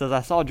 Someone says,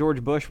 I saw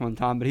George Bush one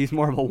time, but he's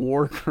more of a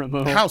war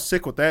criminal. How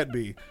sick would that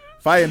be?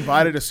 If I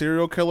invited a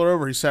serial killer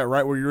over, he sat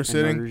right where you were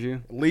sitting, murders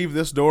you. leave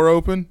this door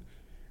open,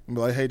 and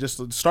be like, hey,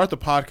 just start the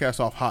podcast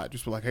off hot.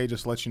 Just be like, hey,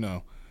 just let you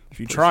know. If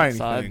you try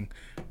anything,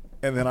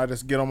 and then I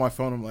just get on my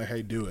phone and I'm like,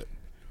 hey, do it.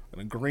 And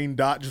a green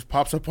dot just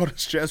pops up on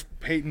his chest.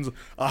 Peyton's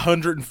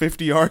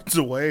 150 yards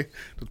away.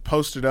 Just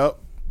post it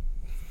up.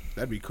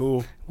 That'd be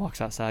cool.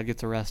 Walks outside,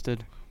 gets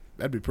arrested.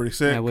 That'd be pretty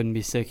sick. That wouldn't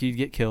be sick. You'd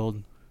get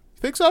killed.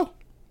 Think so?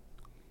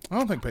 I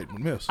don't think Peyton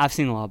would miss. I've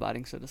seen Law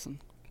Abiding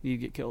Citizen. You'd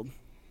get killed.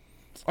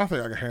 I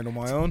think I can handle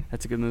my own.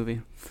 That's a good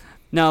movie.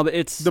 No, but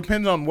it's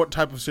Depends on what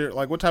type of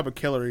what type of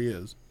killer he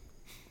is.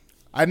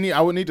 I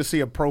would need to see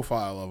a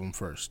profile of him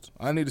first.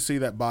 I need to see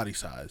that body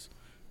size.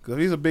 Because if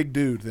he's a big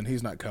dude, then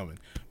he's not coming.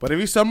 But if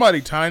he's somebody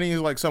tiny, he's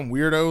like some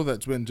weirdo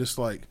that's been just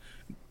like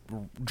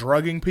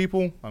drugging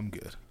people, I'm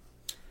good.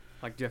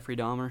 like Jeffrey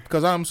Dahmer.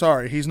 Because I'm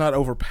sorry, he's not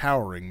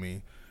overpowering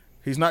me.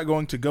 He's not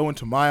going to go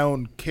into my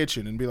own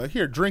kitchen and be like,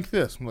 here, drink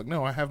this. I'm like,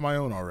 no, I have my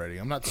own already.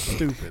 I'm not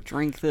stupid.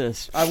 Drink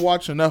this. I've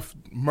watched enough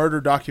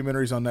murder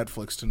documentaries on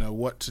Netflix to know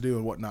what to do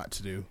and what not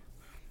to do.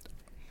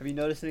 Have you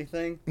noticed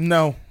anything?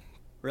 No.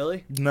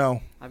 Really?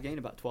 No. I've gained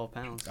about 12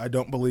 pounds. I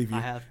don't believe you.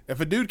 I have. If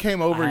a dude came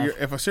over,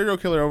 if a serial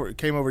killer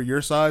came over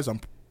your size,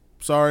 I'm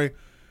sorry.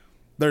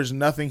 There's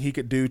nothing he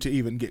could do to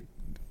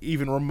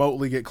even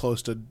remotely get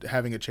close to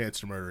having a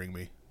chance to murdering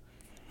me.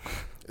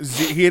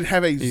 He'd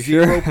have a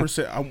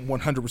 0%. I'm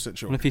 100%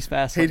 sure. What if he's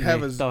fast? He'd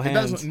have hands. It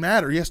doesn't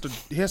matter. He has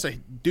to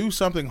do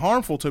something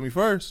harmful to me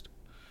first.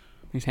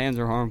 These hands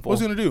are harmful.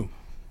 What's he gonna do?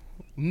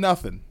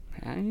 Nothing.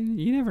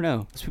 You never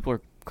know. These people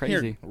are crazy.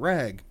 Here,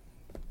 rag.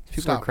 These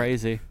people are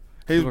crazy.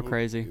 People are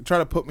crazy. He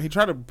tried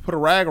to put a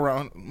rag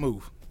around.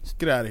 Move. Just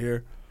get out of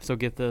here. So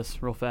get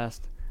this real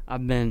fast.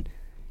 I've been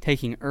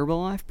taking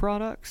Herbalife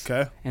products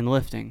and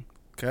lifting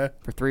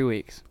for 3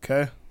 weeks.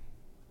 Okay.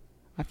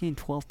 I've gained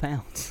 12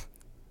 pounds.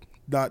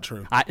 Not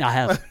true. I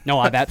have. No,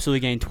 I've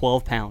absolutely gained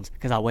 12 pounds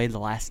because I weighed the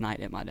last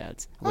night at my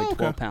dad's. I weighed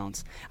 12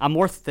 pounds. I'm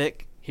more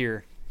thick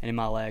here and in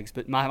my legs,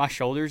 but my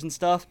shoulders and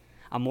stuff,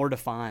 I'm more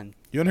defined.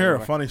 You want to hear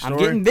a funny story? I'm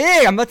getting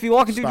big. I'm about to be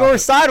walking through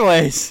doors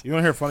sideways. You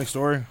want to hear a funny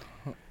story?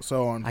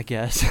 So on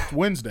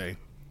Wednesday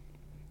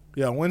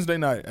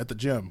night at the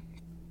gym,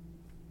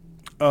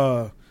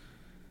 I'm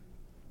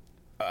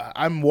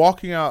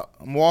walking out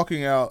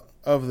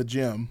of the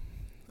gym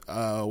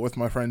with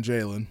my friend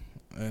Jalen,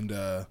 and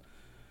I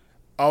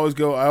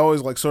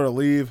always like sort of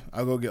leave.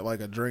 I'll go get like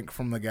a drink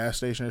from the gas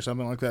station or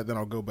something like that. Then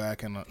I'll go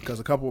back and because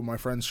a couple of my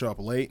friends show up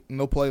late and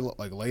they'll play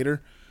like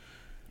later,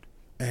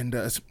 and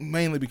it's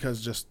mainly because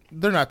just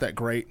they're not that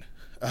great.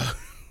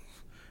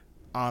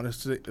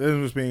 Honestly,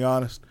 just being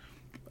honest.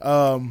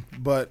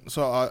 But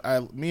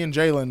so me and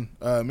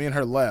Jalen, me and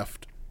her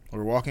left. We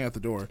were walking out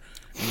the door,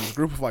 and this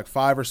group of like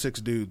 5 or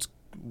 6 dudes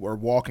were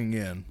walking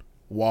in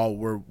while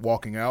we're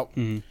walking out.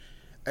 Mm-hmm.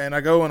 And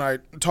I go and I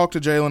talk to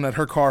Jalen at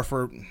her car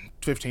for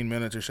 15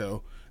 minutes or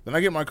so. Then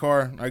I get in my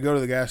car, I go to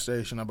the gas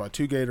station, I buy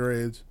 2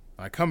 Gatorades,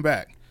 I come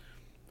back.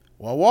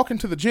 Well, I walk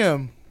into the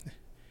gym,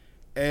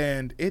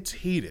 and it's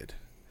heated.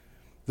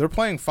 They're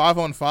playing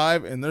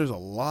 5-on-5, and there's a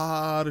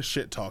lot of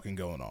shit talking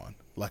going on,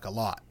 like a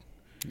lot.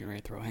 You're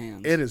ready to throw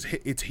hands.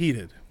 It's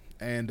heated,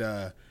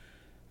 and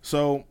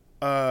so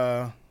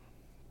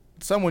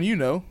someone you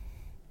know,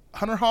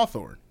 Hunter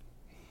Hawthorne,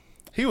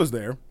 he was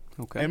there.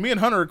 Okay. And me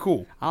and Hunter are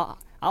cool.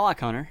 I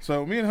like Hunter.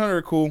 So me and Hunter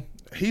are cool.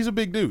 He's a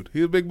big dude.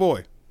 He's a big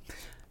boy.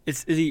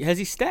 Has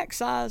he stacked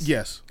size?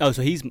 Yes. Oh,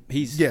 so he's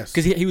yes.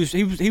 Because he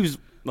was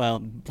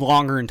well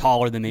longer and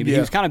taller than me, but he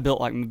was kind of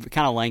built like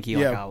kind of lanky.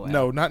 Yeah. Like I was.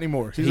 No, not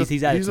anymore.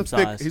 He's added some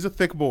size. He's a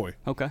thick boy.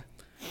 Okay.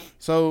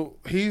 So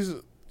he's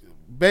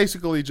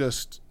basically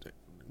just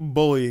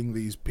bullying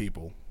these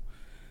people,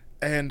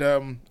 and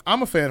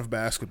I'm a fan of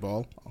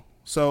basketball.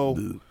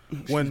 So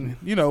when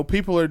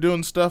people are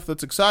doing stuff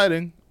that's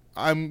exciting,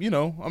 I'm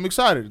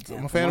excited.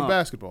 I'm a fan of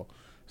basketball.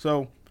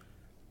 So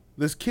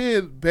this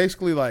kid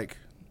basically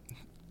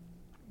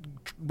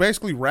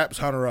wraps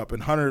Hunter up,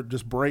 and Hunter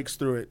just breaks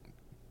through it,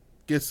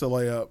 gets the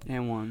layup,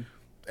 and one.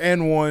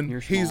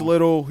 He's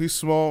little, he's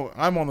small.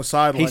 I'm on the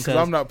sideline because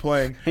I'm not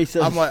playing.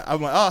 I'm like,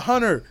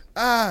 Hunter,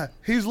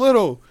 he's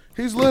little,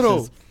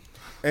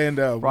 and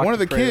one of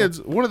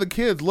the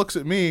kids looks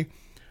at me,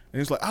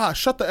 and he's like,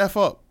 shut the F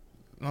up.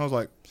 And I was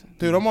like,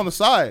 dude, I'm on the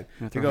side.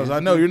 He goes,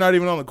 I know, you're not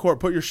even on the court.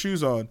 Put your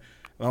shoes on.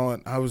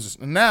 And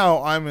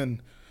now I'm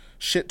in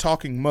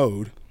shit-talking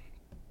mode.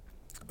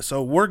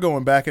 So we're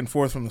going back and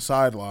forth from the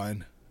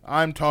sideline.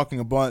 I'm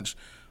talking a bunch.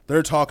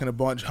 They're talking a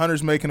bunch.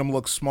 Hunter's making them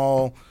look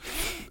small.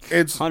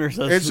 It's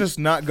just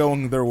not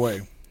going their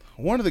way.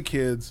 One of the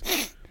kids,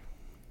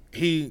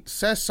 he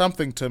says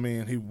something to me,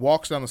 and he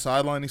walks down the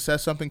sideline. He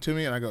says something to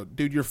me, and I go,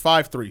 dude, you're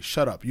 5'3".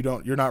 Shut up.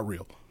 You're not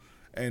real.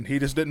 and he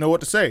just didn't know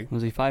what to say.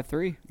 Was he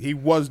 5'3"? He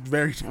was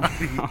very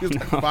tiny. He was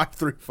like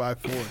 5'3",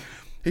 5'4".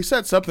 He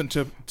said something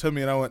to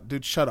me, and I went,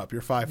 "Dude, shut up!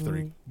 You're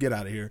 5'3". Get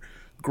out of here,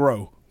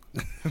 grow."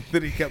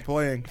 Then he kept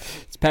playing.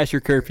 It's past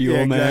your curfew,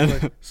 old exactly.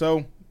 man. So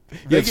You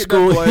they have get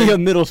school. done playing. You have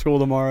middle school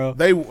tomorrow.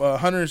 They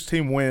Hunter's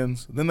team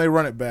wins. Then they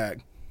run it back,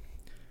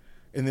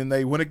 and then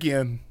they win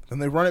again. Then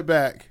they run it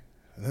back,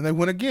 and then they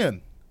win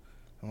again.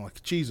 I'm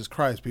like, Jesus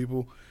Christ,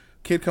 people!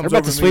 Kid comes They're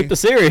about over to to me. sweep the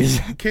series.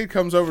 Kid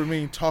comes over to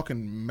me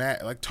talking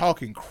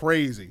talking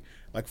crazy.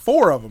 Like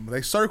 4 of them,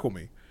 they circle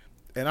me,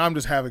 and I'm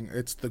just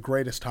it's the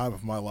greatest time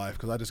of my life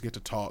because I just get to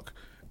talk,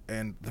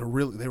 and they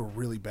were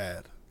really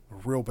bad,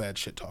 real bad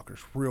shit talkers,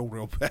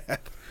 real bad.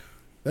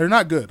 They're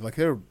not good. Like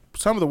they're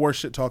some of the worst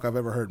shit talk I've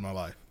ever heard in my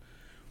life.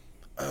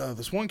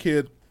 This one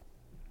kid,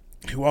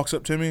 he walks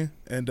up to me,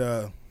 and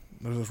there's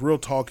this real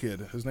tall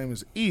kid. His name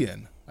is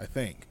Ian, I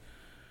think.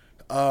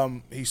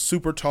 He's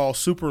super tall,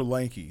 super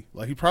lanky.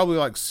 Like he probably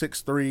like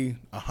 6'3",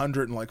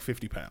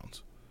 150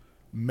 pounds,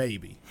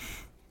 maybe.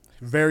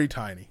 Very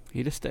tiny.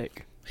 Eat a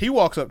steak. He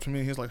walks up to me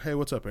and he's like, "Hey,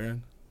 what's up,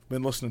 Aaron?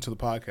 Been listening to the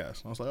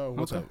podcast." And I was like, "Oh,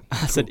 what's up?"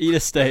 I said, "Eat a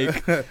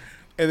steak."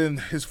 And then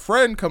his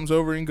friend comes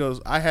over and goes,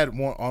 I had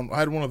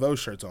one of those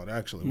shirts on,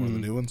 actually, one of the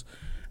new ones.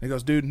 And he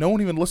goes, "Dude, no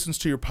one even listens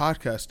to your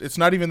podcast. It's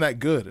not even that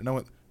good." And I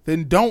went,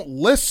 "Then don't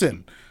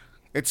listen.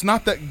 It's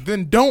not that.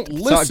 Then don't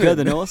listen." It's not good.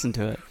 Then don't listen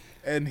to it.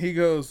 And he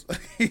goes,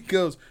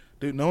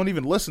 "Dude, no one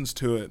even listens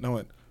to it." And I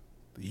went,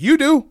 "You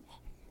do.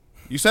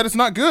 You said it's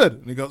not good."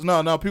 And he goes,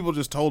 No, people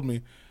just told me."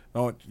 And I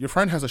went, "Your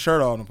friend has a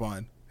shirt on of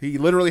mine. He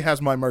literally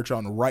has my merch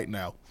on right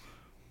now."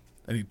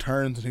 And he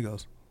turns and he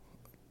goes,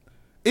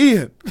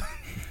 "Ian."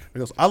 He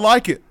goes, "I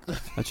like it."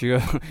 But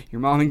your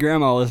mom and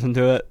grandma listen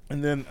to it.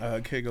 And then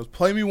kid goes,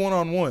 "Play me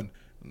 1-on-1.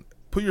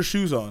 Put your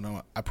shoes on." I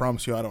went, "I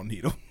promise you I don't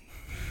need them."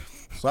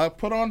 So I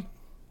put on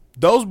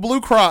those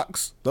blue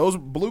Crocs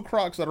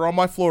that are on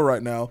my floor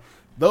right now.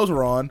 Those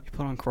were on. You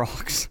put on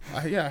Crocs.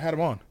 I had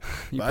them on.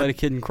 You played a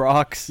kid in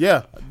Crocs.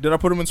 Yeah. Did I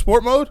put them in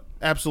sport mode?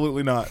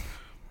 Absolutely not.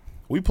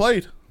 We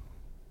played.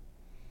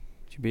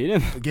 Did you beat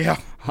him? Yeah.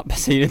 I bet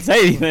he didn't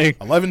say anything.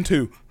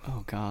 11-2.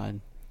 Oh,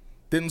 God.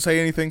 Didn't say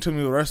anything to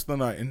me the rest of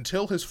the night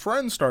until his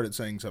friends started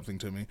saying something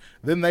to me.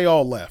 Then they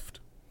all left.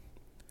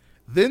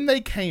 Then they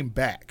came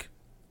back.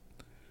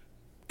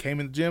 Came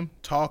in the gym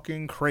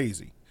talking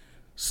crazy.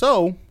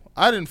 So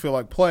I didn't feel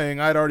like playing.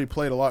 I'd already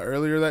played a lot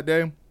earlier that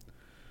day.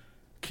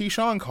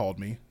 Keyshawn called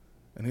me,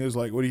 and he was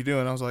like, "What are you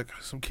doing?" I was like,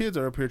 "Some kids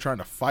are up here trying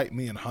to fight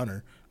me and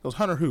Hunter." He goes,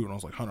 "Hunter who?" And I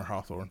was like, "Hunter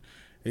Hawthorne."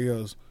 He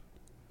goes,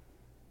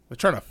 "They're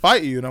trying to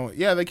fight you." And I went,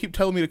 "Yeah, they keep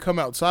telling me to come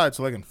outside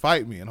so they can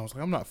fight me." And I was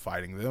like, "I'm not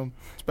fighting them.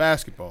 It's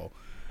basketball."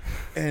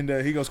 And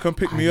he goes, "Come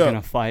pick me up." I'm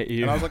going to fight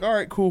you. And I was like, "All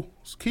right, cool."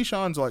 So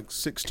Keyshawn's like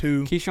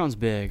 6'2". Keyshawn's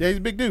big. Yeah, he's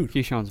a big dude.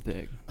 Keyshawn's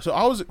big. So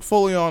I was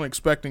fully on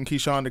expecting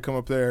Keyshawn to come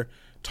up there,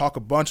 talk a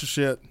bunch of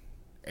shit,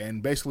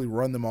 and basically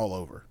run them all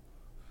over.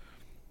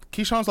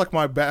 Keyshawn's like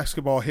my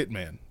basketball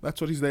hitman. That's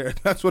what he's there.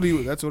 That's what he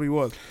was. So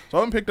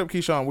I went and picked up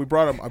Keyshawn.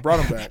 I brought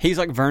him back. He's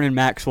like Vernon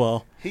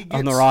Maxwell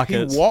on the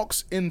Rockets. He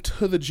walks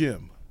into the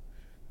gym.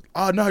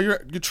 "Oh, no, you're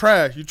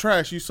trash. You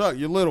trash. You suck.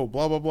 You're little.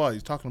 Blah, blah, blah."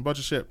 He's talking a bunch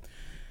of shit.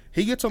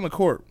 He gets on the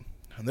court,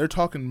 and they're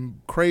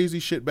talking crazy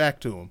shit back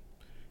to him.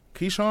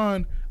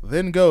 Keyshawn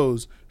then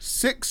goes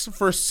 6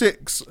 for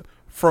 6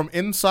 from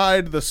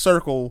inside the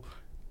circle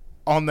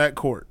on that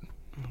court.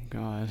 Oh,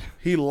 God.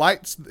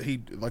 Like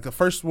the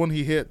first one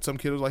he hit, some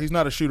kid was like, "He's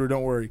not a shooter,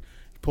 don't worry."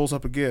 He pulls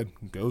up again,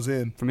 goes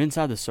in. From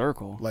inside the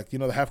circle. Like,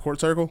 the half court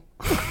circle?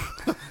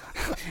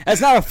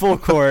 That's not a full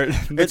court.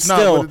 But It's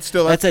not, but it's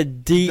still that's a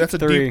deep That's a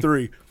three. deep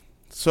 3.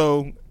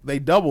 So they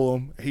double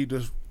him. He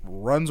just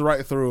runs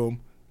right through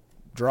him,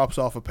 drops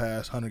off a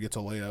pass. Hunter gets a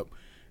layup.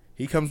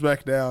 He comes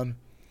back down,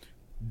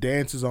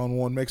 dances on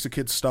one, makes a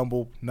kid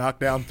stumble, knock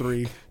down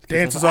 3,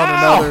 dances on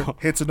another,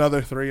 hits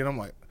another 3. And I'm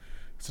like,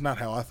 it's not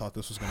how I thought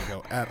this was going to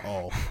go at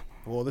all.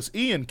 Well, this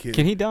Ian kid.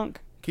 Can he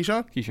dunk?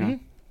 Keyshawn? Keyshawn.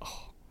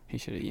 Oh, he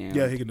should have.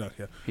 Yeah, he can dunk,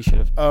 yeah. He should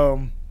have.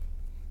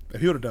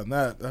 If he would have done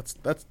that, that's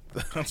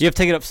You have to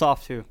take it up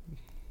soft, too.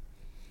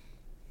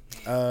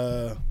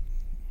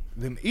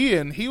 Then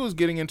Ian, he was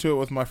getting into it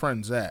with my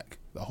friend Zach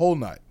the whole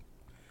night.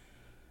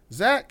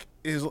 Zach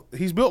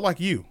he's built like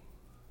you.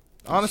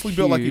 Honestly,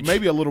 built like you,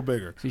 maybe a little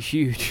bigger. He's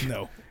huge.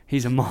 No.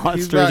 He's a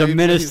monster. He's a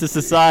menace to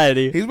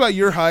society. He's about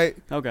your height.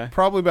 Okay.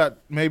 Probably about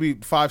maybe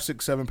 5,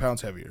 6, 7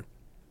 pounds heavier.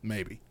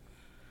 Maybe.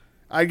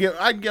 I'd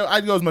go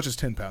as much as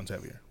 10 pounds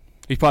heavier.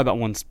 He's probably about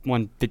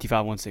 155,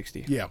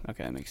 160. Yeah.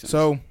 Okay, that makes sense.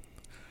 So,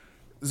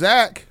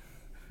 Zach,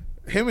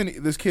 him and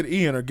this kid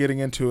Ian are getting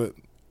into it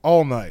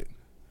all night.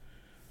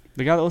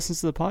 The guy that listens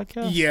to the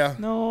podcast? Yeah.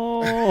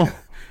 No.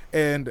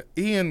 And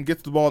Ian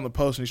gets the ball in the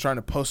post, and he's trying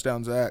to post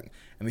down Zach,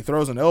 and he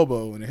throws an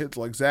elbow, and it hits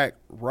like Zach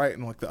right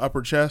in like the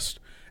upper chest.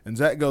 And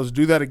Zach goes,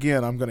 "Do that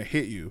again, I'm going to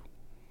hit you."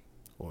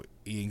 Well,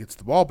 Ian gets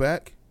the ball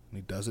back, and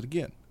he does it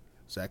again.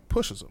 Zach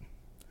pushes him.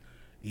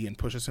 Ian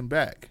pushes him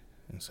back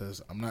and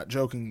says, "I'm not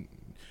joking.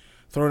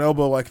 Throw an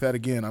elbow like that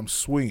again, I'm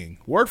swinging."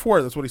 Word for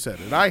word, that's what he said.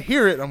 And I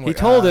hear it, I'm like,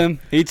 He told him.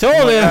 He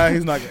told him.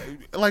 He's not.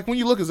 Like when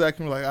you look at Zach,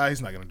 you're like,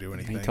 he's not going to do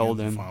anything. He told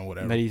him. Fine,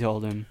 whatever. But he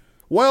told him.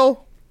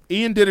 Well,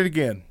 Ian did it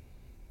again.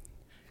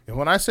 And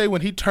when I say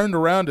when he turned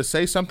around to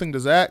say something to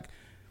Zach,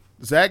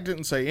 Zach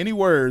didn't say any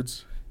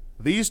words.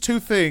 These two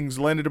things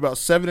landed about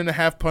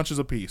 7.5 punches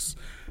apiece.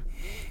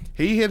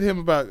 He hit him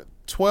about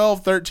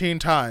 12, 13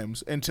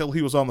 times until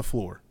he was on the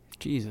floor.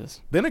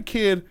 Jesus. Then a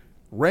kid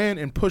ran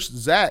and pushed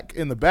Zach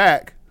in the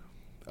back,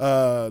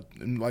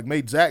 and like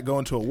made Zach go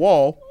into a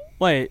wall.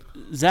 Wait,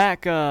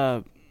 Zach,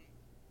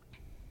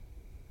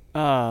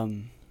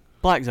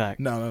 Black Zach.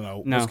 No.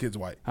 No. This kid's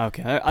white.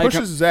 Okay.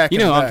 Pushes Zach You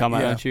in know the what I'm back, talking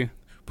about, yeah. don't you?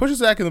 Pushes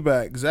Zach in the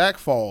back. Zach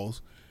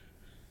falls.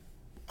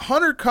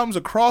 Hunter comes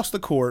across the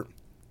court,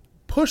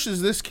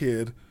 pushes this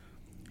kid.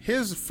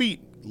 His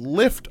feet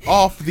lift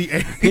off the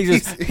air. He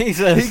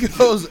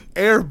goes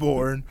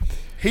airborne.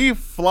 He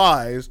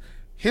flies,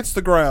 hits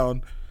the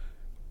ground.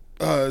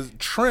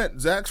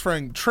 Zach's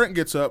friend Trent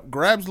gets up,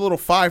 grabs a little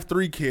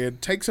 5'3"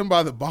 kid, takes him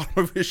by the bottom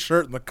of his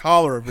shirt and the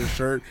collar of his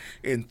shirt,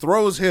 and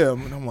throws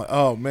him. And I'm like,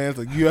 oh man, it's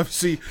like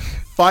UFC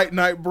Fight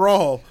Night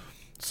Brawl.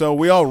 So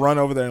we all run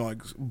over there and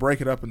like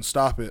break it up and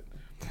stop it.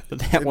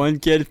 That one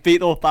kid,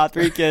 feet little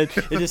 5'3" kid,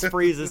 it just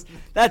freezes.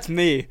 That's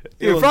me. It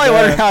You're was probably bad.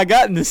 wondering how I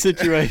got in this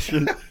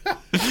situation.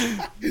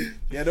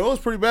 Yeah, it was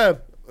pretty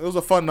bad. It was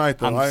a fun night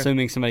though. I'm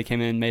assuming somebody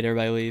came in and made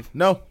everybody leave.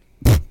 No.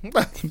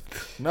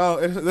 No,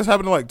 this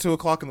happened at like 2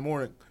 o'clock in the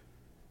morning.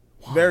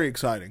 Why? Very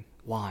exciting.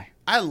 Why?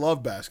 I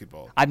love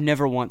basketball. I've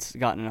never once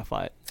gotten in a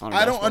fight. On a I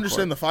don't basketball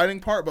understand court. the fighting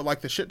part, but like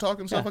the shit talk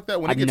and stuff like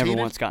that. When I've it gets never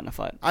heated, once gotten in a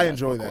fight. I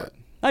enjoy that.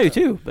 I do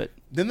too, but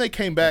Then they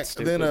came back. That's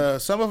Then stupid.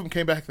 some of them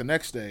came back the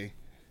next day,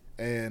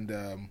 and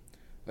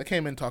they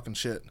came in talking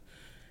shit.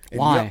 And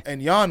Why?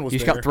 And Jan was you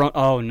just there, got thrown.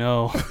 Oh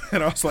no,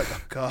 and I was like,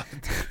 "Oh God,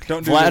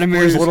 don't do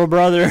Vladimir's this, little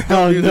brother. Don't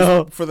Oh do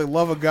no, this. For the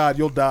love of God,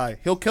 you'll die.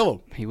 He'll kill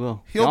him. he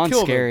will. He'll Jan's kill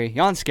them. scary.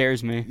 Jan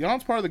scares me.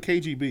 Jan's part of the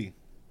KGB.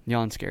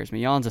 Jan scares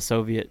me. Jan's a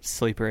Soviet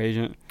sleeper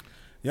agent.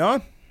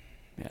 Jan,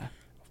 Yeah.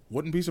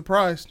 wouldn't be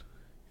surprised.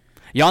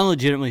 Jan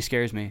legitimately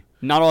scares me.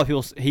 Not all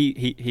people. He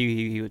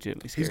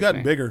legitimately scares me. He's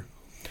gotten bigger.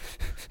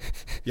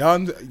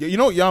 Jan, you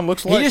know what Jan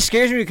looks He like? just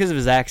scares me because of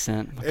his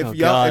accent. Like, oh,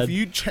 God.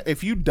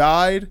 If you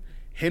dyed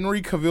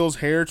Henry Cavill's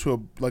hair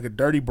to a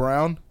dirty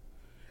brown,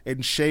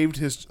 and shaved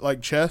his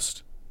like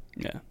chest,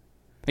 Yeah.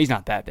 He's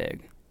not that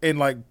big. and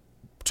like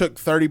took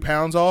 30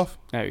 pounds off,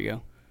 There you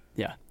go.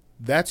 Yeah.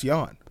 that's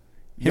Jan.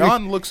 Henry-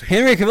 Jan looks.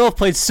 Henry Cavill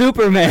played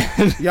Superman.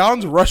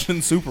 Jan's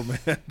Russian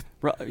Superman.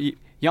 Bro,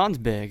 Jan's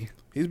big.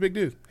 He's a big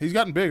dude. He's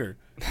gotten bigger.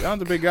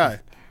 Jan's a big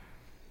guy.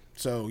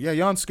 So yeah,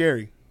 Jan's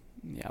scary.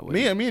 Yeah.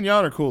 Me and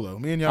Jan are cool though.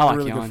 Me and Jan I are like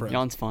really Jan. good friends.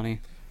 Jan's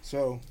funny.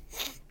 So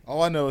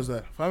all I know is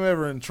that if I'm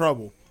ever in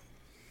trouble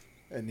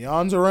and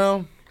Jan's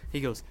around, He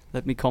goes,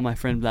 let me call my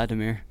friend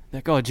Vladimir.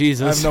 Like, oh, I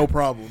Jesus. have no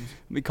problems.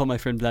 Let me call my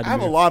friend I Vladimir.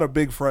 have a lot of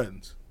big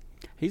friends.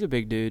 He's a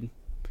big dude.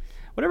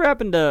 Whatever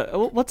happened to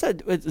what's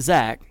that? It's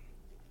Zach.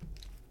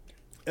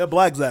 Yeah,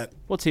 Black Zach.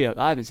 What's he up?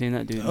 I haven't seen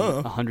that dude in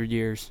 100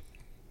 years.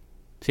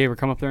 Does he ever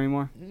come up there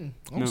anymore? I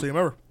don't No. see him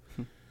ever.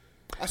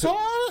 I saw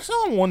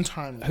him one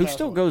time. Who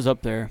still goes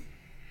up there?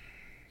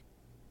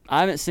 I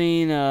haven't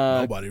seen.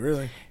 Nobody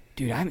really.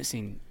 Dude, I haven't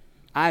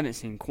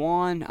seen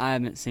Quan. I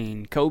haven't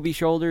seen Kobe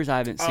Shoulders. I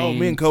haven't seen. Oh,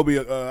 me and Kobe.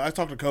 I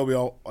talk to Kobe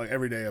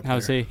every day up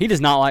How's there. he? He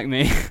does not like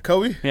me.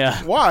 Kobe?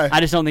 Yeah. Why? I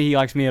just don't think he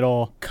likes me at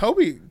all.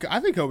 Kobe. I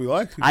think Kobe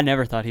likes you. I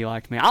never thought he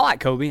liked me. I like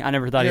Kobe. I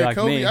never thought he liked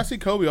Kobe. me. I see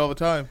Kobe all the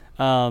time.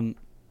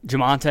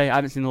 Jamonte. I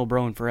haven't seen little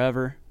bro in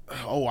forever.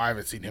 Oh, I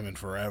haven't seen him in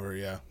forever.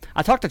 Yeah,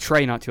 I talked to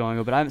Trey not too long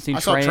ago, but I haven't seen I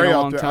saw Trey Trey in a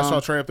up long there. time. I saw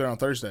Trey up there on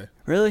Thursday.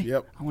 Really?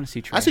 Yep. I want to see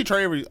Trey. I see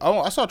Trey every. Oh,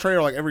 I saw Trey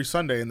like every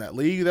Sunday in that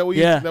league that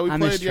we Yeah, that we I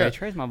played. miss Trey. Yeah,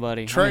 Trey's my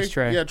buddy. Trey. I miss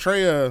Trey. Yeah,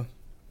 Trey.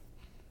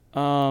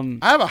 I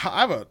have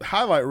a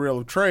highlight reel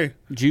of Trey.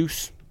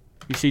 Juice.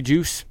 You see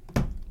Juice?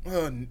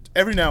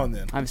 Every now and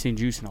then. I haven't seen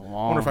Juice in a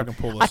long. I wonder if I can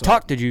pull this I up.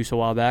 talked to Juice a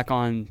while back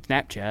on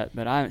Snapchat,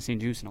 but I haven't seen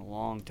Juice in a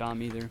long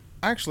time either.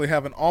 I actually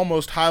have an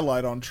almost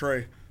highlight on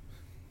Trey.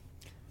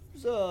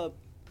 What's up?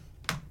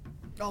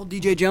 Oh,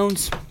 DJ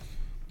Jones.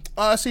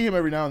 I see him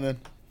every now and then.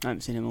 I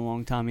haven't seen him in a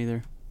long time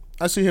either.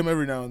 I see him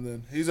every now and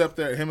then. He's up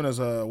there. Him and his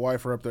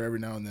wife are up there every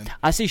now and then.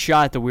 I see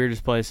Shy at the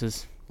weirdest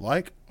places.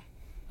 Like?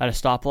 At a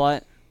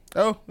stoplight.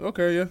 Oh,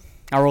 okay, yeah.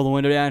 I roll the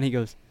window down and he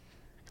goes,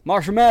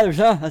 Marshall Mathers,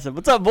 huh? I said,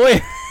 what's up,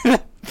 boy?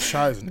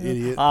 Shy's an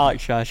idiot. I like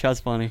Shy. Shy's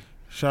funny.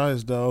 Shy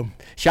is dumb.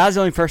 Shy's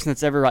the only person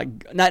that's ever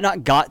like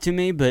not got to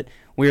me, but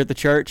we were at the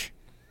church.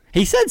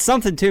 He said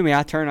something to me.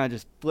 I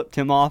just flipped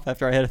him off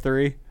after I hit a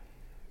 3.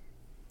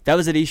 That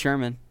was at E.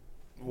 Sherman.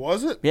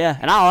 Was it? Yeah,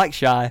 and I like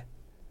Shy.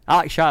 I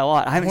like Shy a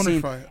lot. I haven't wonder seen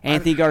if I-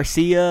 Anthony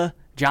Garcia,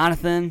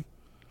 Jonathan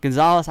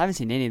Gonzalez. I haven't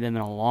seen any of them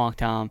in a long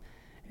time.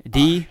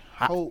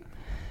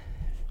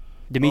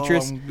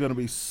 Demetrius. I'm gonna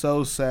be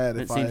so sad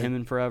haven't seen him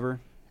in forever.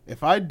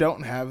 if I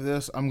don't have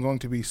this. I'm going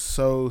to be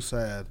so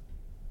sad.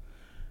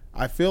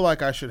 I feel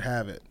like I should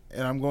have it,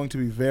 and I'm going to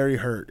be very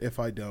hurt if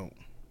I don't.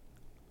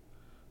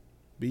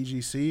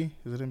 BGC?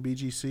 Is it in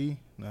BGC?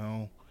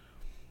 No.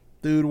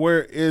 Dude,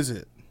 where is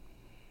it?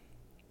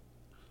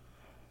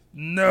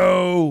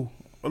 No,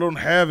 I don't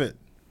have it.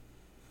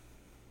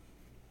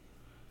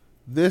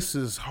 This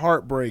is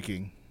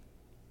heartbreaking.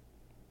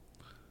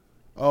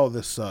 Oh,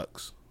 this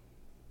sucks.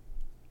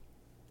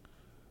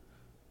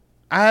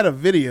 I had a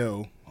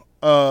video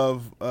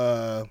of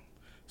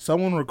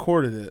someone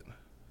recorded it.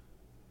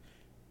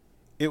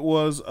 It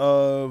was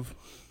of,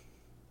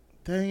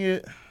 dang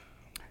it.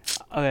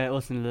 Okay,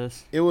 listen to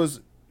this. It was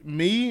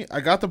me.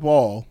 I got the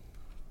ball,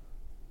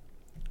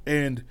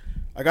 and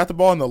I got the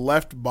ball in the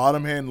left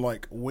bottom hand,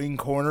 like wing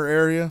corner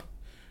area.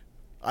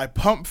 I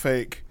pump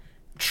fake.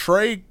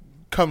 Trey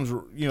comes,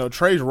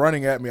 Trey's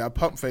running at me. I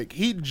pump fake.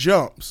 He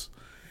jumps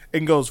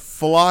and goes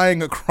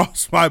flying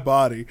across my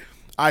body.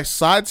 I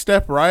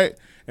sidestep right,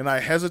 and I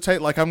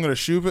hesitate like I'm going to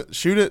shoot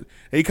it.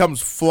 And he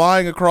comes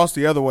flying across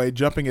the other way,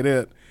 jumping at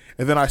it.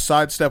 And then I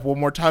sidestep one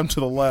more time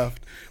to the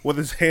left with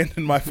his hand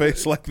in my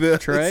face like this.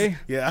 Trey?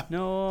 Yeah.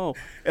 No.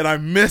 And I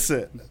miss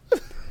it.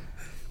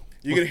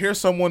 You can hear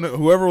someone,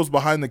 whoever was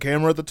behind the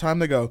camera at the time,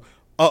 they go,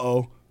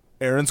 uh-oh,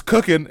 Aaron's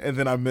cooking, and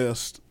then I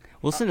missed.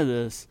 Listen to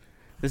this.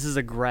 This is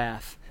a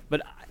graph.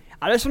 But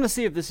I just want to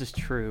see if this is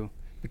true.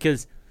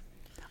 Because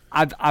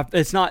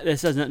this has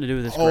nothing to do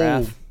with this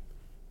graph.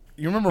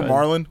 You remember Good.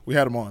 Marlon? We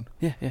had him on.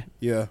 Yeah.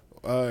 Yeah.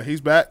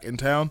 He's back in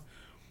town.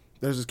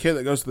 There's this kid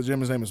that goes to the gym.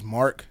 His name is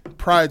Mark.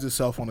 Prides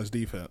himself on his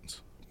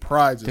defense. Did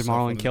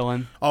Marlon kill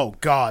him? Oh,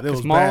 God. It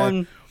was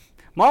bad.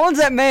 Marlon's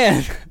that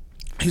man.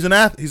 He's an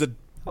athlete.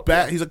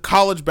 He's a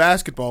college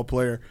basketball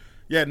player.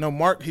 Yeah, no,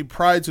 Mark, he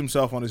prides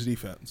himself on his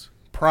defense.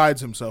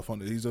 Prides himself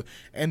on it.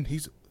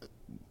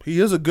 He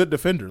is a good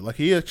defender. Like,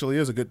 he actually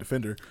is a good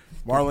defender.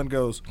 Marlon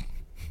goes,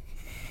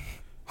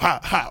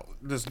 ha,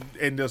 just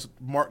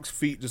Mark's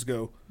feet just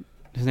go.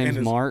 His name's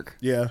Mark?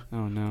 Yeah.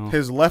 Oh, no.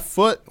 His left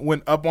foot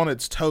went up on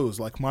its toes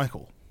like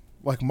Michael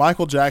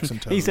Jackson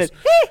toes. He said,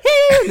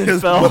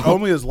 but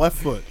only his left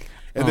foot.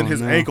 And then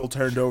his ankle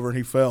turned over and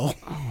he fell.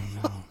 Oh,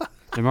 no.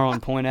 Did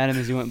Marlon point at him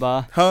as he went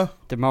by? Huh?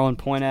 Did Marlon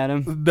point at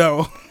him?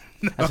 No.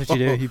 That's what you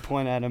do. You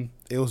point at him.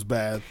 It was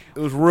bad. It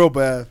was real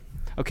bad.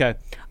 Okay.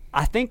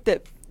 I think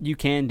that you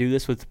can do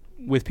this with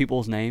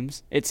people's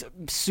names. It's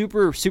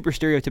super, super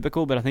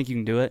stereotypical, but I think you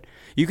can do it.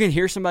 You can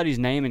hear somebody's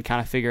name and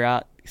kind of figure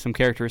out some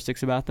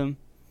characteristics about them.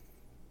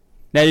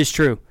 That is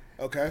true.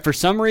 Okay. For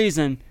some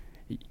reason,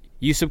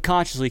 you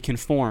subconsciously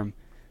conform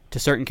to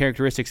certain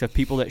characteristics of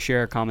people that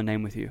share a common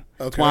name with you.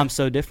 Okay. That's why I'm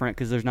so different,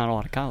 because there's not a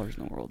lot of Kylers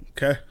in the world.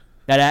 Okay.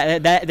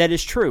 That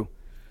is true.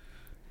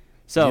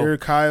 So you're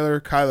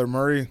Kyler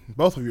Murray.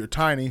 Both of you are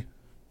tiny.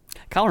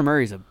 Kyler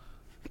Murray's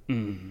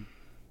you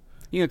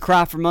gonna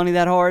cry for money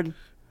that hard?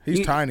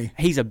 He's tiny.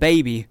 He's a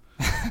baby.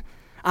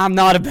 I'm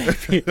not a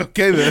baby.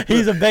 Okay, then.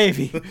 He's a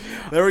baby.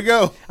 There we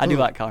go. I do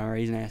like Kyler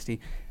Murray. He's nasty.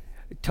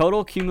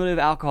 Total cumulative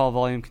alcohol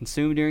volume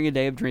consumed during a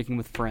day of drinking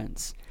with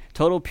friends.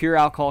 Total pure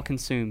alcohol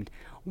consumed.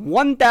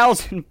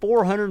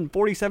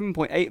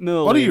 1,447.8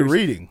 milliliters. What are you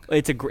reading?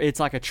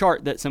 It's like a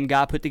chart that some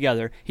guy put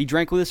together. He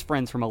drank with his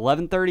friends from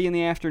 11:30 in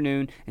the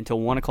afternoon until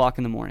 1 o'clock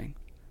in the morning.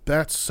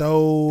 That's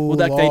so long.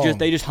 Long.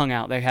 They just hung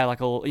out. They had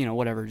like a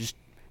whatever. Just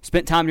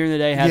spent time during the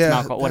day, had some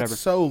alcohol, whatever.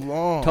 That's so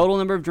long. Total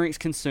number of drinks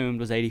consumed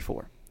was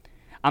 84.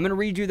 I'm going to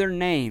read you their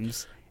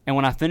names, and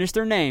when I finish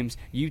their names,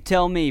 you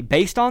tell me,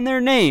 based on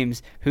their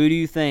names, who do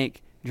you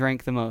think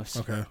drank the most?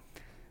 Okay.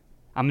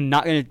 I'm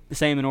not going to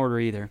say them in order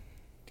either.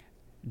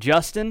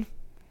 Justin,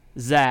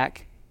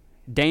 Zach,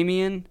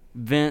 Damian,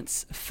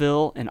 Vince,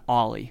 Phil, and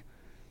Ollie.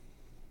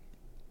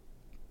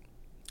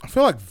 I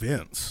feel like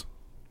Vince.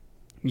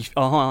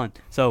 Hold on.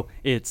 So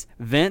it's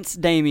Vince,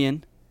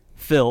 Damian,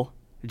 Phil,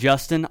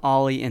 Justin,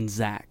 Ollie, and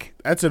Zach.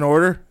 That's in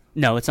order?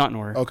 No, it's not in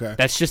order. Okay.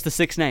 That's just the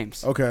 6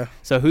 names. Okay.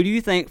 So who do you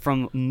think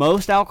from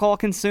most alcohol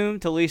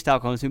consumed to least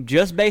alcohol consumed,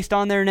 just based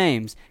on their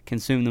names,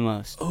 consumed the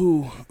most?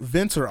 Ooh,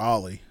 Vince or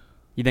Ollie?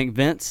 You think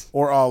Vince?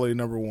 Or Ollie,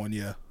 number 1,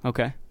 yeah.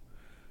 Okay.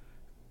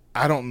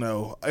 I don't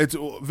know. It's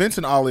Vince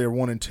and Ollie are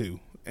 1 and 2,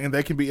 and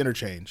they can be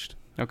interchanged.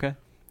 Okay.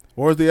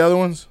 What were the other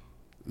ones?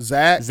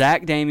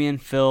 Zach, Damian,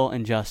 Phil,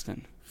 and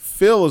Justin.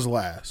 Phil is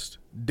last.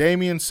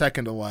 Damian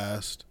second to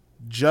last.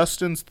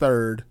 Justin's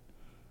third.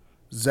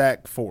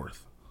 Zach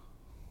fourth.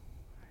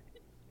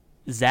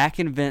 Zach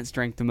and Vince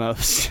drank the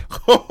most.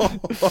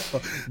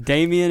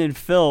 Damian and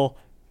Phil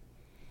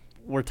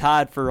were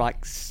tied for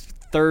like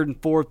third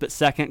and fourth, but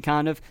second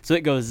kind of. So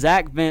it goes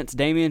Zach, Vince,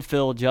 Damian,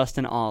 Phil,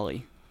 Justin,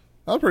 Ollie.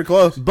 That was pretty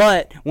close.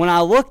 But when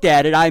I looked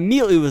at it, I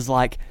immediately was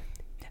like,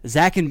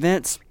 Zach and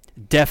Vince,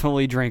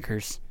 definitely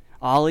drinkers.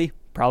 Ollie,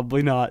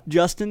 probably not.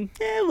 Justin,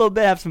 a little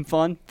bit, have some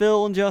fun.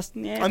 Phil and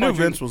Justin, I knew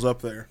Vince was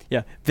up there.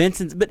 Yeah,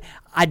 Vincent's. But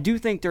I do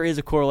think there is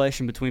a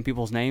correlation between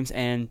people's names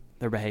and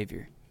their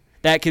behavior.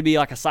 That could be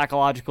like a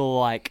psychological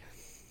like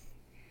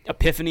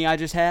epiphany I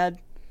just had.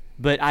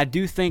 But I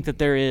do think that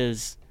there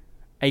is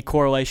a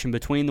correlation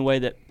between the way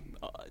that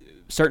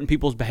certain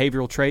people's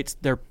behavioral traits,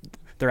 their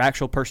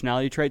actual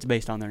personality traits,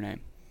 based on their name.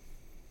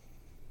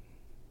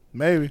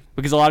 Maybe.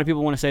 Because a lot of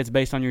people want to say it's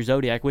based on your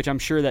zodiac, which I'm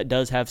sure that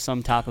does have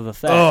some type of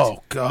effect.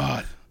 Oh,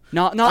 God.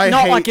 Not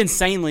hate, like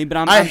insanely, but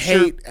I I'm sure.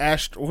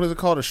 hate what is it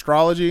called?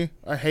 Astrology.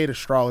 I hate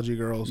astrology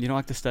girls. You don't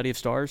like the study of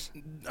stars?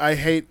 I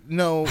hate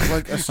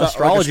like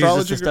Astrology is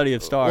just the study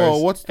of stars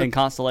Well, what's the, and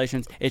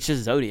constellations. It's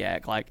just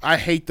zodiac, like I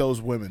hate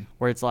those women.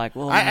 where it's like,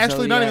 well, I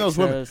actually not even those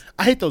women.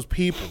 I hate those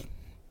people.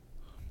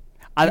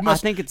 I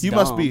think it's you dumb.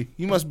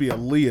 must be a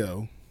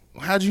Leo.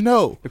 How'd you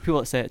know? There are people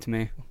that say it to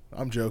me.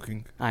 I'm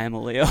joking. I am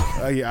a Leo.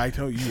 Yeah, I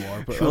know you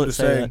are, but People I'm that just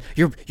say saying.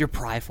 that. You're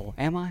prideful.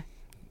 Am I?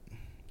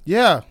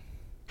 Yeah,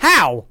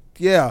 How?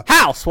 yeah.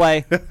 How,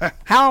 Sway?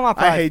 How am I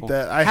prideful? I hate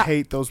that. I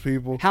hate those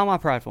people. How am I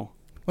prideful?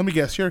 Let me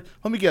guess. You're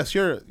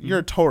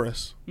a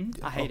Taurus.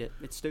 I hate it.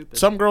 It's stupid.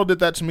 Some girl did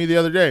that to me the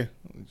other day.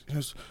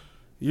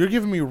 You're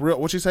giving me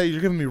what you say? You're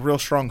giving me real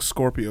strong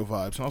Scorpio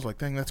vibes. And I was like,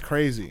 dang, that's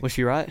crazy. Was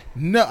she right?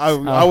 No,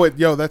 I went,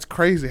 yo, that's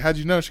crazy. How'd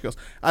you know? She goes,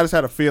 I just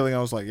had a feeling. I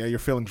was like, yeah, your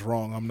feeling's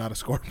wrong. I'm not a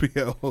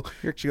Scorpio.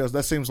 She goes,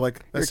 that seems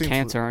like You're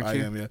Cancer, aren't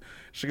you? I am, yeah.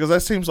 She goes,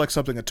 that seems like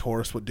something a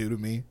Taurus would do to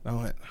me. I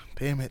went,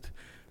 damn it.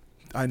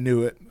 I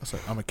knew it. I was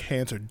like, I'm a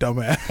Cancer,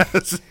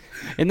 dumbass.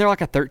 Isn't there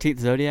like a 13th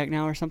zodiac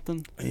now or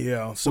something?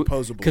 Yeah,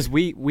 supposedly. Because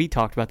we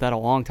talked about that a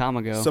long time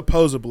ago.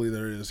 Supposedly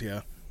there is,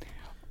 yeah.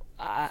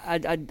 I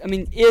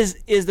mean,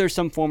 is there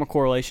some form of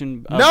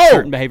correlation of No!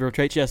 certain behavioral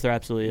traits? Yes, there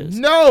absolutely is.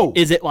 No!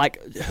 Is it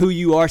like who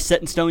you are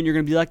set in stone, you're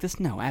going to be like this?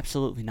 No,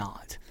 absolutely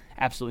not.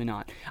 Absolutely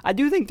not. I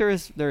do think there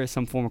is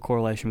some form of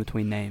correlation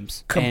between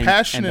names.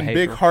 Compassion and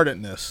behavior.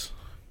 big-heartedness.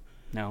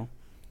 No.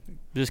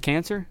 Just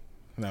Cancer?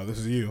 No, this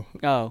is you.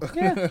 Oh.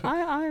 Yeah,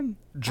 I'm...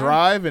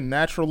 Drive and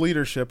natural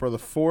leadership are the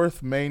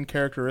fourth main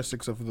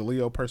characteristics of the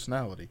Leo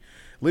personality.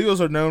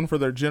 Leos are known for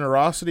their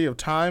generosity of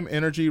time,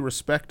 energy,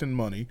 respect, and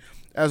money.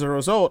 As a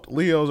result,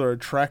 Leos are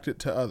attracted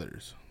to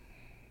others.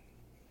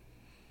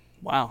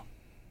 Wow.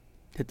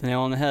 Hit the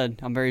nail on the head.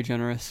 I'm very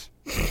generous.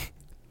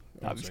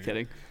 I'm just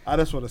kidding. I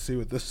just want to see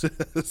what this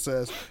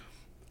says.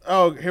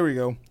 Oh, here we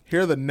go.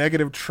 Here are the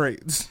negative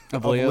traits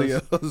of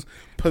Leos.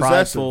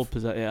 Possessive. Prideful,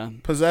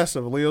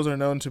 Possessive. Leos are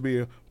known to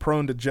be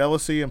prone to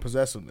jealousy and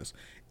possessiveness.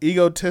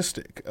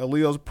 Egotistic. A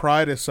Leo's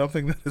pride is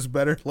something that is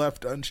better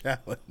left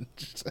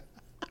unchallenged.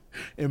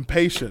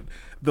 Impatient.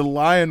 The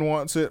lion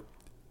wants it.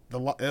 I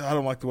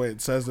don't like the way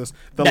it says this.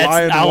 The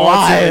lion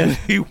wants it.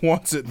 He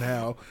wants it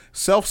now.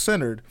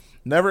 Self-centered.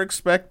 Never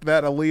expect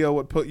that a Leo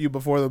would put you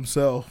before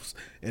themselves.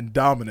 And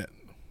dominant.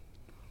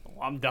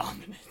 Oh, I'm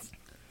dominant.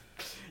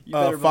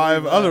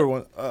 Five other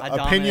ones.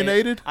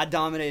 Opinionated. I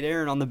dominate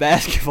Aaron on the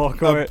basketball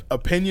court.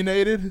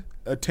 Opinionated.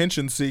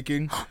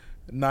 Attention-seeking.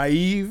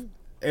 Naive.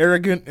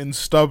 Arrogant and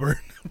stubborn.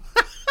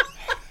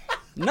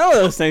 None of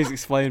those things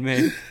explain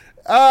me.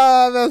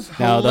 That's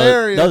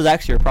hilarious. Those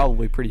actually are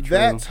probably pretty true.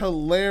 That's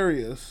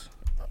hilarious.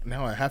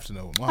 Now I have to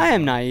know. I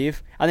am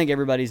naive. I think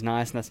everybody's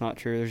nice, and that's not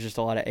true. There's just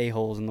a lot of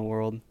a-holes in the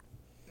world.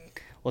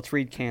 Let's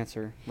read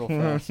Cancer real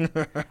fast.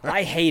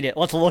 I hate it.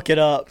 Let's look it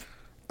up.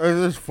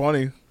 It's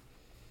funny.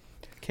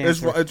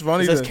 Cancer. It's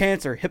funny. It says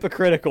Cancer,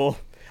 hypocritical.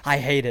 I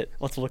hate it.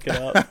 Let's look it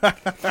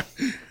up.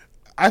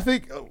 I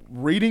think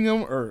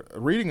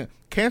reading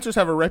Cancers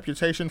have a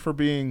reputation for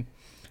being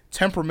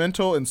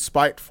temperamental and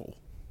spiteful.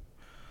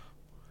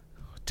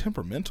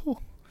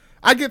 Temperamental?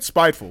 I get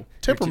spiteful.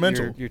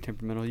 Temperamental. You're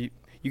temperamental. You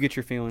get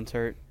your feelings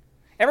hurt.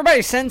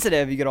 Everybody's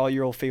sensitive. You get all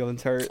your old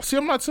feelings hurt. See,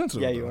 I'm not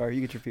sensitive. Yeah, you are.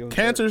 You get your feelings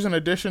Cancers, in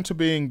addition to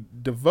being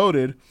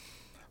devoted,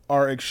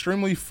 are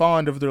extremely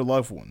fond of their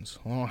loved ones.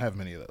 I don't have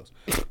many of those.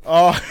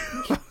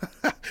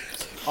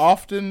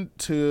 Often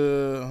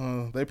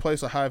they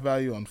place a high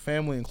value on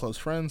family and close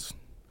friends.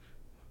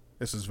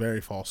 This is very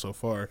false so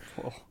far.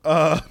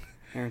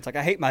 Aaron's like,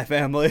 I hate my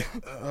family.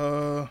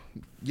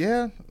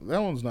 Yeah,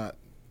 that one's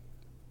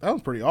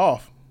pretty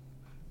off.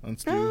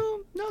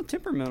 No,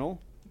 temperamental.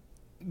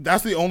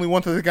 That's the only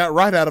one that they got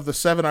right out of the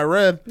 7 I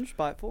read. You're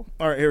spiteful.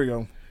 All right, here we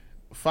go.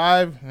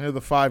 5. Here are the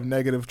 5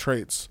 negative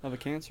traits Of a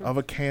Cancer? of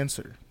a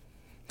Cancer.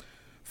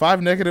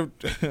 5 negative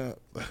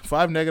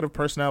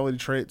personality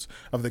traits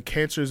of the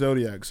Cancer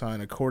zodiac sign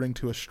according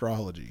to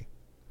astrology.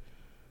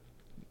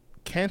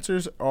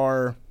 Cancers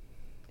are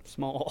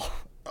small.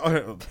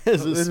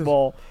 This is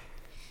small.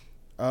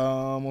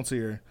 Let's see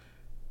here.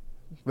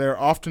 They're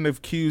often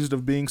accused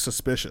of being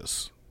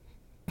suspicious.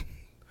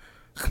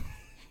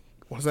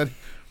 What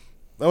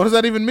does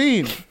that even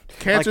mean?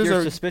 Cancers like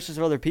you're are suspicious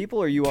of other people,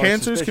 or you are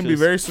Cancers suspicious? can be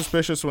very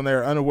suspicious when they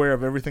are unaware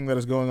of everything that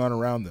is going on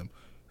around them.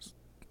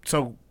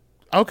 So,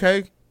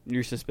 okay,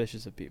 you're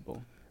suspicious of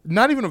people.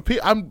 not even of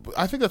people.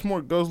 I think that's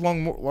goes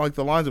along more like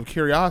the lines of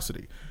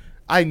curiosity.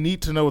 I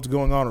need to know what's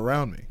going on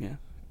around me. Yeah.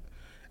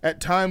 At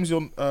times,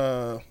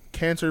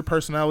 Cancer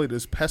personality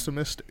is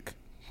pessimistic.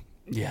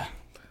 Yeah.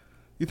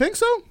 You think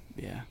so?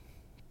 Yeah.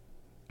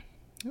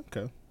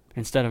 Okay.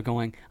 Instead of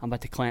going, I'm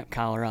about to clamp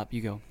Kyler up,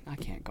 you go, I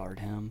can't guard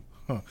him.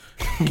 Huh.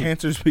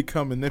 Cancers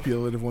become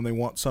manipulative when they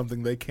want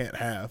something they can't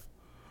have.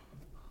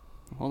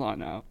 Hold on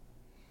now.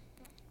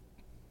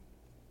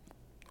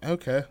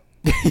 Okay.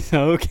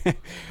 Okay.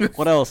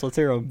 What else? Let's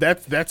hear them.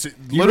 That's it.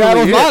 You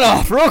rattled mine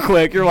off real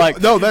quick. You're like,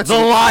 no, that's the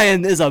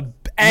lion is a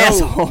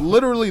asshole. No,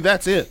 literally,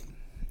 that's it.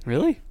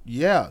 Really?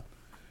 Yeah.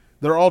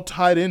 They're all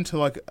tied into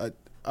like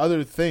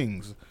other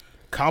things.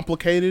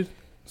 Complicated?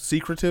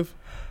 Secretive?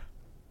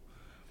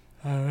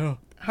 I don't know.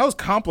 How's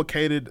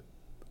complicated?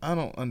 I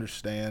don't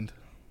understand.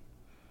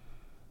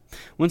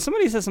 When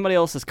somebody says somebody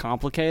else is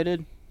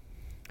complicated,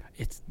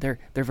 they're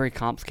very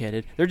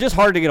complicated. They're just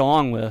hard to get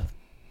along with.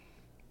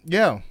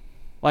 Yeah.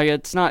 Like,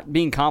 it's not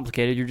being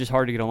complicated. You're just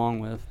hard to get along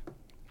with.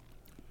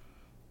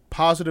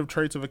 Positive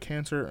traits of a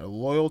Cancer: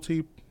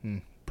 loyalty,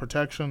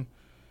 protection,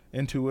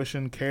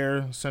 intuition,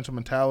 care,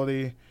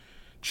 sentimentality,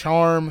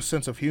 charm,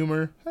 sense of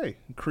humor. Hey,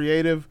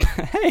 creative.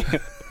 Hey,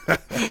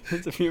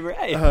 sense of humor.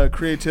 Hey,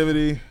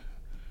 creativity,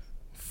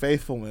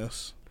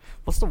 faithfulness.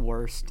 what's the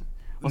worst?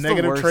 What's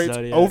Negative the worst traits: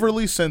 zodiac?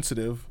 overly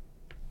sensitive.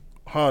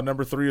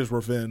 Number 3 is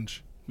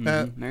revenge.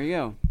 There you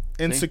go.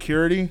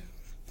 Insecurity,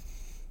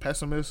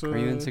 pessimism. Are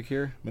you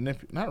insecure?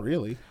 Not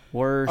really.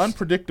 Worst.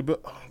 Unpredictable.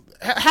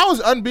 How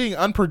is being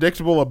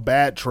unpredictable a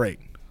bad trait?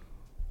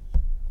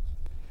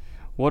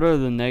 What are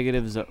the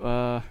negatives?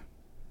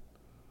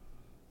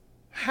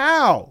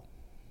 How?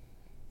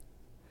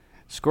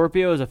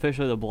 Scorpio is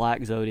officially the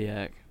black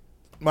zodiac.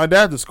 My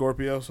dad's a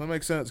Scorpio, so that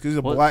makes sense because he's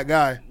a black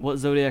guy. What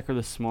zodiac are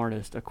the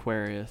smartest?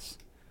 Aquarius.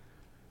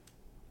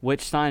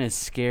 Which sign is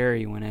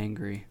scary when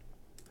angry?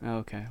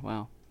 Okay,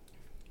 wow.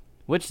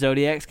 Which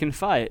zodiacs can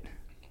fight?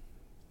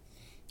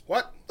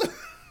 What?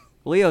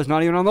 Leo's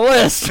not even on the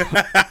list.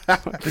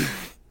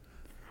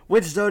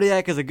 Which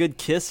zodiac is a good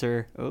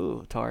kisser?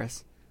 Oh,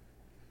 Taurus.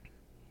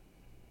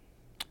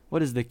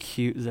 What is the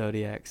cute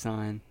zodiac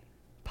sign?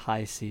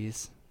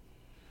 Pisces.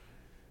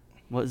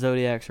 What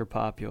zodiacs are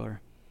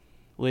popular?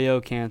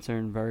 Leo, Cancer,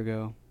 and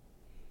Virgo.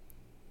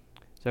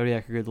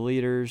 Zodiac are good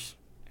leaders.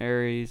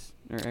 Aries.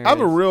 I have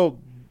a real.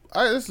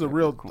 I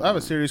have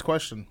a serious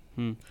question.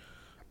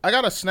 I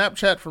got a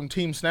Snapchat from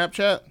Team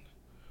Snapchat.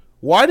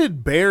 Why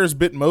did Bears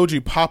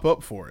Bitmoji pop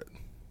up for it?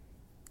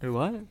 Who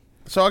what?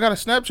 So I got a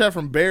Snapchat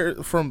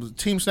from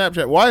Team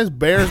Snapchat. Why is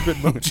Bears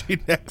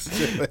Bitmoji next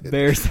to it?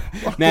 Bears.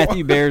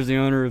 Matthew Bear's the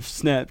owner of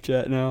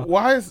Snapchat now.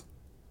 Why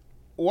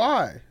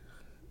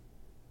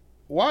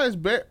is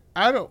Bear?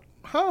 I don't.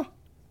 Huh?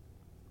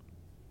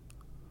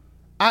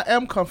 I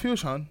am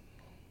confused, hon.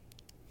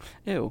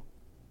 Ew.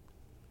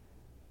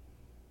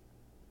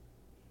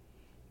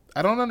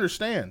 I don't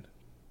understand.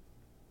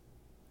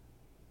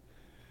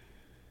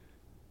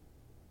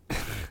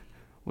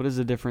 What is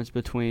the difference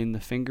between the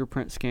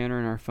fingerprint scanner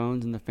in our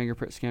phones and the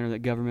fingerprint scanner that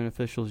government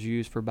officials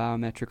use for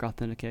biometric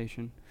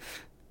authentication?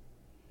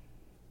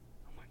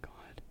 Oh my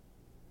god.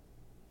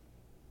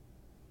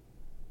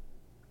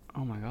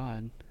 Oh my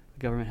god. The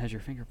government has your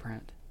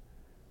fingerprint.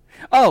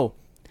 Oh!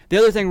 The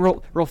other thing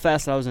real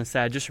fast that I was going to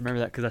say, I just remember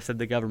that because I said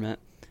the government.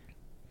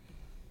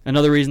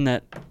 Another reason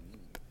that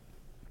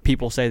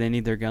people say they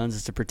need their guns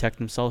is to protect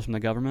themselves from the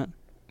government.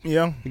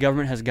 Yeah. The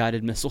government has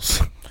guided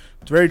missiles.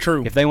 It's very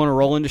true. If they want to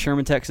roll into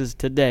Sherman, Texas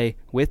today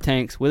with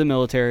tanks, with a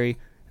military,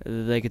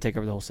 they could take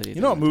over the whole city.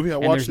 You know what movie I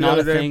watched the other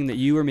day? And there's not a thing that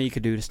you or me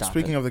could do to stop it.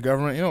 Speaking of the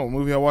government, you know what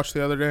movie I watched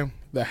the other day?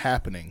 The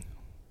Happening.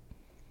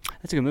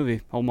 That's a good movie.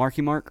 Old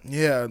Marky Mark.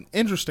 Yeah,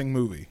 interesting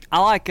movie. I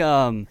like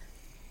one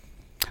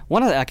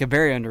of the, like a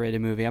very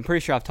underrated movie. I'm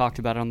pretty sure I've talked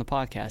about it on the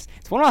podcast.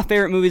 It's one of my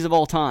favorite movies of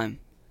all time.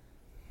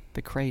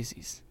 The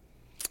Crazies.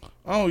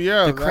 Oh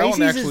yeah, The that one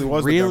Crazies actually is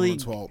was the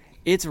government's fault.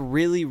 It's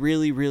really,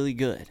 really, really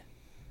good.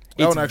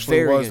 That It's one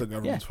actually was good. the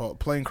government's fault.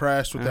 Plane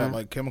crashed with that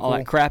like chemical. All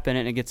that crap in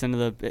it, and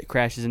it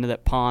crashes into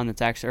that pond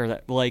that's actually, or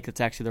that lake that's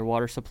actually their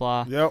water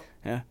supply. Yep.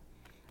 Yeah.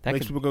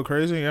 Makes people go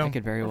crazy. Yeah. That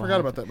could very well. I forgot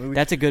about that movie.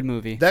 That's a good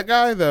movie. That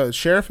guy, the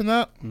sheriff in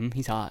that,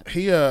 He's hot.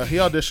 he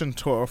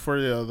auditioned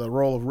for the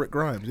role of Rick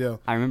Grimes. Yeah.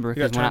 I remember. He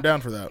got turned down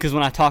for that. Because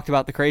when I talked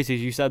about the Crazies,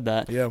 you said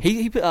that. Yeah.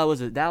 He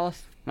was it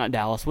Dallas? Not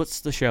Dallas.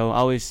 What's the show? I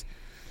always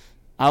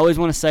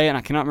want to say it, and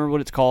I cannot remember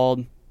what it's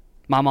called.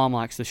 My mom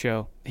likes the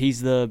show.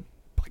 He's the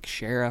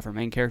sheriff or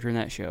main character in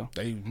that show.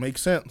 They make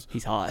sense.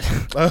 He's hot.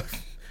 I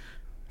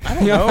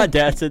don't You know know. what my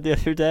dad said the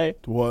other day?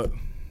 What?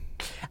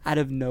 Out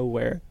of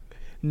nowhere.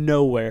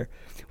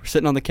 We're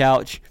sitting on the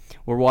couch.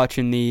 We're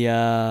watching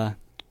the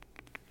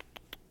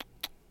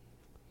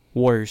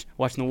Warriors.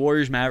 Watching the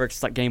Warriors Mavericks.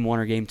 It's like game 1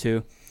 or game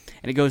 2.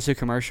 And it goes to a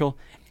commercial.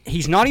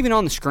 He's not even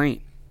on the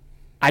screen.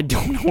 I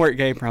don't know where it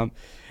came from.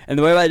 And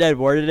the way my dad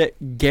worded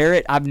it,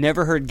 Garrett, I've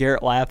never heard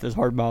Garrett laugh this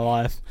hard in my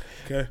life.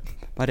 Okay.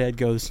 My dad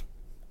goes,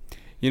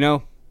 you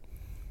know,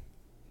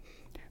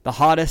 the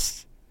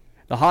hottest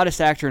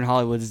actor in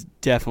Hollywood is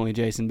definitely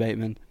Jason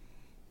Bateman.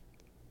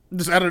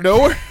 Just out of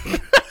nowhere?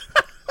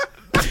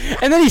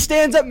 And then he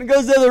stands up and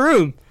goes to the other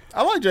room.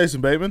 I like Jason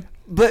Bateman.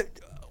 But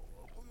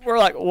we're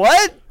like,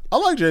 what? I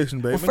like Jason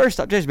Bateman. Well, first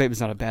off, Jason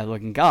Bateman's not a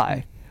bad-looking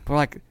guy. We're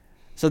like,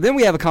 so then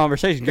we have a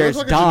conversation. He Garrett's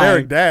looks like dying. a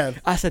generic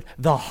dad. I said,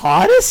 the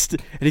hottest?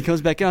 And he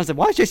comes back in. I said,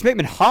 why is Jason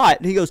Bateman hot?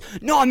 And he goes,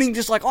 no, I mean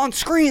just like on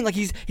screen. Like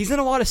he's in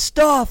a lot of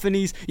stuff. And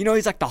he's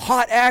like the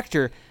hot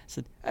actor. I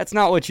said, that's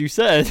not what you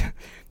said.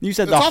 You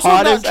said It's the also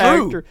hottest not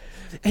true. actor.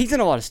 He's in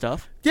a lot of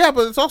stuff. Yeah,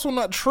 but it's also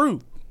not true.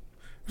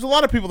 There's a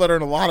lot of people that are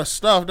in a lot of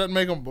stuff. Doesn't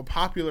make them a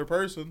popular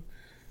person.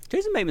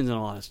 Jason Bateman's in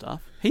a lot of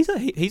stuff. He's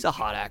a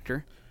hot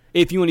actor.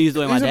 If you want to use the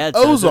way my He's in dad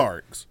says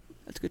Ozarks.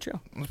 it. That's a good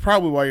show. That's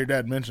probably why your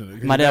dad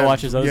mentioned it. My dad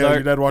watches Ozark. Yeah,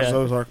 your dad watches Yeah.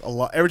 Ozark a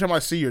lot. Every time I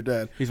see your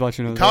dad. He's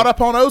watching Ozark. Caught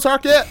up on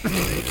Ozark yet?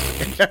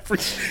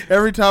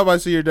 every time I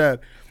see your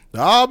dad.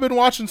 I've been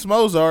watching some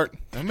Ozark.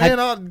 And man,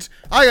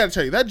 I got to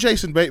tell you, that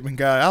Jason Bateman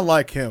guy, I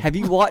like him. Have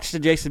you watched a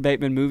Jason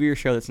Bateman movie or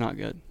show that's not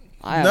good?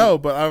 No,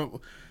 but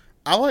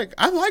I like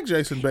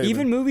Jason Bateman.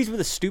 Even movies with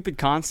a stupid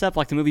concept,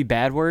 like the movie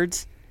Bad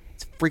Words,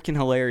 it's freaking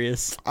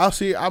hilarious.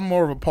 I'm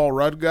more of a Paul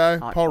Rudd guy.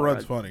 Paul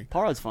Rudd's funny.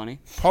 Paul Rudd's funny.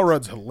 Paul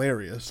Rudd's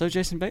hilarious. So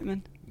Jason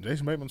Bateman.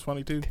 Jason Bateman's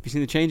funny too. Have you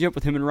seen the change up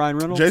with him and Ryan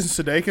Reynolds?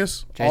 Jason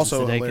Sudeikis,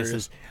 also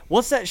hilarious.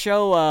 What's that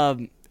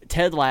show?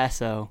 Ted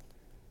Lasso.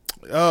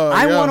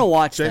 I want to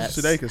watch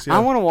Jason that. Sudeikis. Yeah. I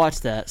want to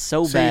watch that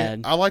so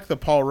bad. I like the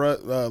Paul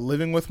Rudd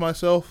Living with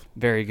Myself.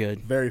 Very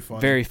good. Very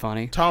funny. Very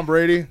funny. Tom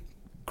Brady,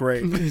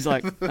 great. He's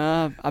like,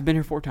 I've been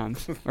here 4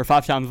 times or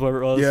 5 times,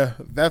 whatever it was. Yeah,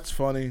 that's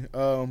funny.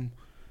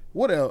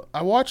 What else?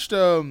 I watched.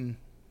 What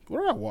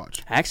did I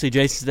watch? Actually,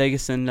 Jason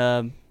Sudeikis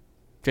and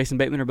Jason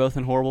Bateman are both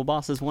in Horrible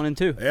Bosses 1 and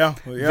 2. Yeah.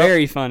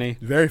 Very funny.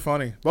 Very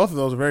funny. Both of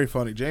those are very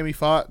funny. Jamie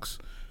Foxx,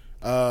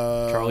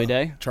 Charlie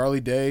Day,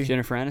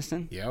 Jennifer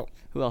Aniston. Yep.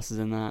 Who else is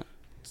in that?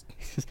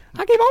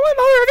 I gave all my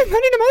mother every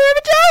penny to Mother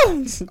Eva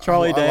Jones.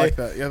 Charlie Day. I like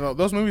that. Yeah,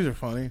 those movies are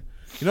funny.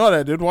 You know what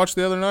I did watch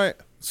the other night?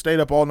 Stayed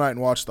up all night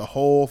and watched the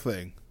whole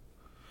thing.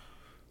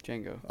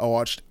 Django. I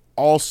watched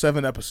all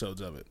 7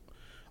 episodes of it.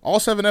 All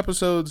 7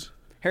 episodes.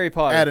 Harry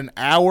Potter. At an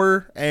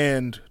hour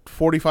and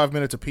 45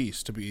 minutes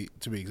apiece, to be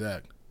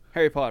exact.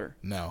 Harry Potter.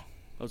 No.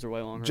 Those are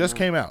way longer. Just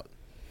came out.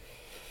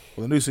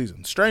 Well, the new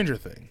season. Stranger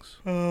Things.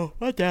 Oh,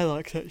 my dad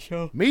likes that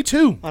show. Me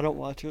too. I don't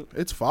watch it.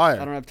 It's fire.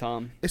 I don't have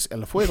time. It's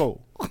El Fuego.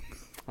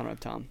 I don't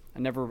have time.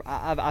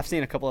 I've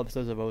seen a couple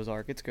episodes of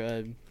Ozark. It's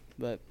good,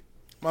 but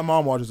My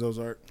mom watches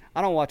Ozark.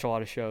 I don't watch a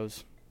lot of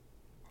shows.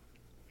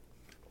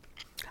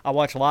 I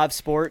watch live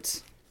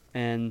sports,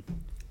 and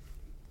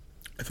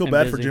I feel I'm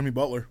bad for busy. Jimmy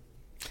Butler.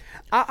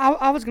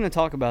 I was going to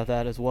talk about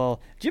that as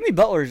well. Jimmy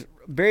Butler's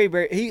very,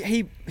 very.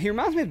 He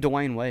reminds me of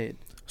Dwayne Wade.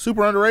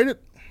 Super underrated.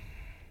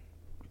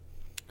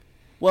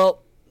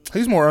 Well,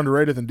 he's more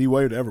underrated than D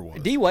Wade ever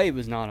was. D Wade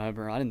was not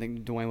ever. I didn't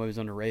think Dwayne Wade was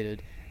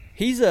underrated.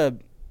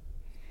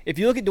 If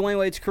you look at Dwayne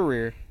Wade's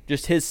career,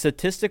 just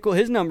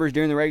his numbers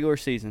during the regular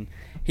season,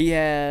 he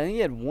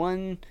had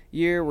 1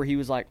 year where he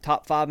was like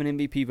top 5 in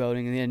MVP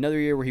voting, and then another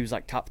year where he was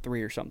like top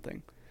 3 or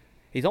something.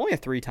 He's only a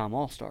 3-time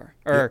All-Star.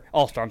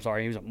 All-Star, I'm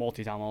sorry. He was a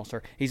multi-time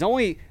All-Star. He's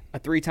only a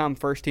 3-time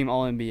first-team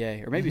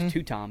All-NBA, or maybe it's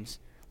 2 times.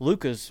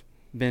 Luka's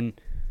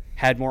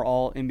had more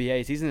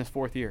All-NBAs. He's in his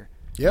 4th year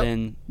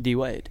than D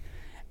Wade.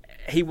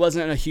 He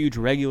wasn't a huge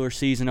regular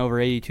season over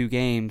 82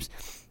 games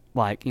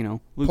like, Luka,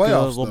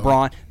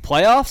 LeBron.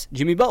 Playoffs,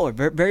 Jimmy Butler,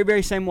 very, very,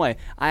 very same way.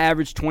 I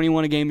averaged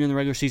 21 a game during the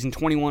regular season,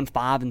 21,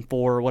 5, and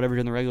 4, or whatever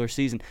during the regular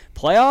season.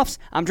 Playoffs,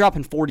 I'm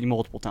dropping 40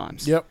 multiple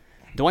times. Yep.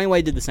 Dwayne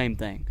Wade did the same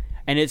thing.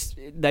 And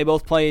they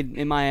both played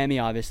in Miami,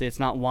 obviously. It's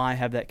not why I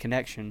have that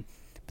connection.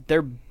 But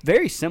they're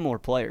very similar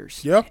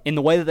players in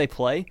the way that they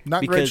play.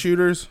 Not great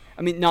shooters.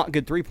 I mean, not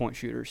good three-point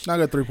shooters. Not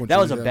good three-point shooters. That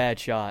was a yeah. bad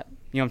shot.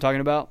 You know what I'm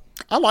talking about?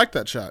 I like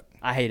that shot.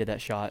 I hated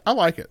that shot. I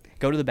like it.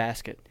 Go to the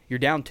basket. You're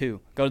down 2.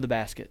 Go to the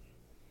basket.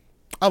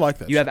 I like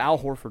that You shot. have Al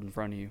Horford in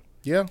front of you.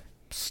 Yeah.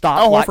 Stop.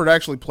 Al Horford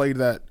actually played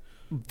that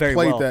very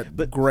well.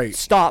 But great.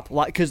 Stop,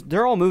 because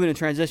they're all moving in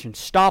transition.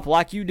 Stop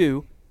like you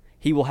do.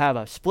 He will have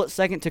a split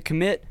second to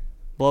commit.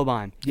 Blow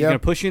by him. He's going to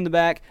push you in the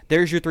back.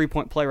 There's your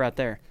 3-point play right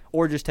there.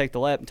 Or just take the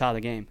layup and tie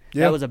the game.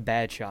 That was a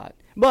bad shot.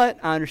 But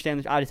I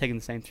understand. I'd have taken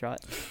the same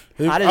shot.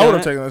 I would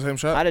have taken the same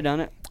shot. I'd have done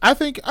it. I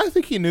think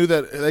he knew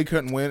that they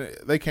couldn't win.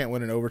 They can't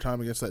win in overtime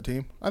against that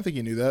team. I think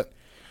he knew that.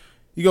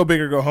 You go big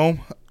or go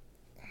home.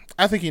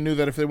 I think he knew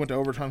that if they went to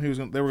overtime,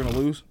 they were going to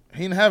lose.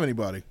 He didn't have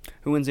anybody.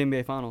 Who wins the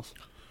NBA Finals?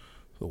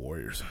 The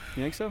Warriors.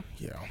 You think so?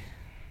 Yeah.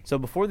 So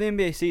before the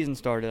NBA season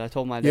started, I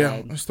told my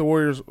dad. Yeah, it's the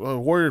Warriors.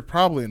 Warriors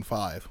probably in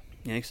 5.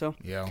 You think so?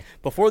 Yeah.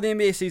 Before the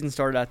NBA season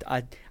started,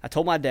 I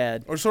told my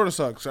dad. Or sort of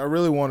sucks. I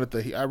really wanted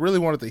the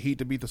Heat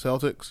to beat the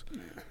Celtics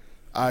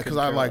because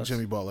I like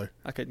Jimmy Butler.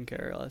 I couldn't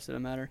care less. It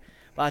didn't matter.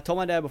 But I told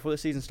my dad before the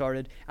season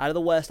started, out of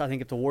the West, I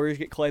think if the Warriors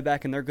get Clay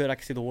back and they're good, I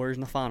can see the Warriors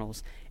in the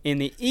finals. In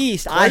the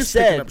East, Clay's I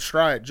said picking up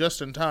stride just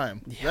in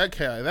time. Yeah.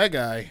 That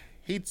guy,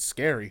 he's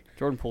scary.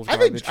 Jordan Poole's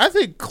garbage. I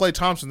think Klay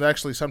Thompson's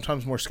actually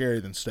sometimes more scary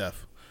than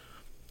Steph.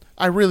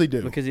 I really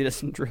do. Because he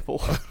doesn't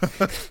dribble.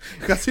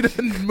 Because he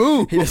doesn't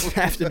move. He doesn't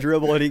have to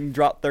dribble and he can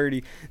drop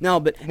 30. No,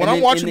 but when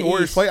I'm watching the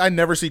Warriors play, I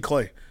never see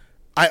Klay.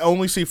 I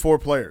only see 4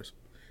 players.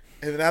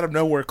 And then out of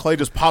nowhere, Klay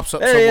just pops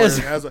up somewhere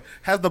and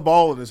has the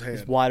ball in his hand.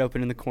 He's wide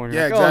open in the corner.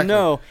 Yeah, like, exactly. Oh,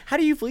 no. How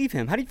do you leave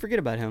him? How do you forget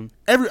about him?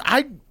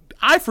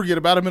 I forget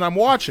about him and I'm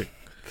watching.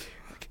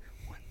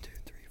 1, 2,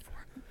 3,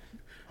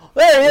 4.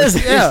 There he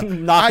is. Yeah. He's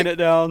knocking it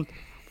down.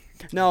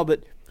 No,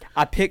 but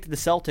I picked the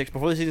Celtics.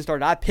 Before the season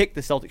started, I picked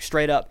the Celtics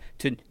straight up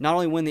to not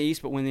only win the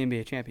East, but win the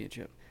NBA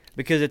championship.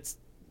 Because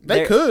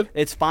they could.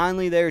 It's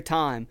finally their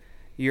time.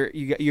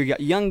 You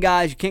got young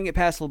guys. You can't get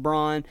past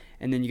LeBron.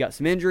 And then you got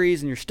some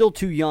injuries, and you're still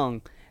too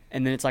young.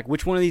 And then it's like,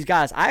 which one of these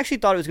guys? I actually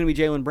thought it was going to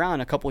be Jaylen Brown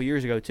a couple of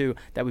years ago, too.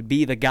 That would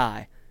be the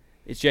guy.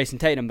 it's Jason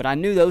Tatum. But I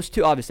knew those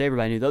two. Obviously,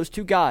 everybody knew those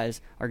two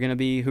guys are going to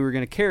be who are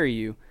going to carry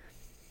you.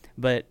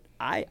 But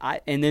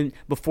and then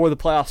before the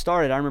playoffs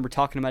started, I remember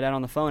talking to my dad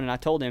on the phone, and I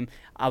told him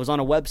I was on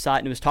a website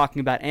and it was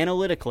talking about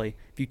analytically.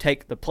 If you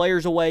take the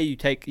players away, you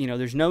take,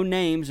 there's no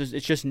names,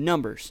 it's just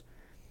numbers.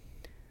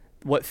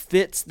 What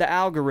fits the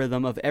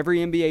algorithm of every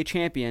NBA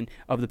champion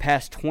of the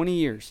past 20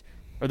 years,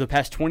 or the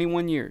past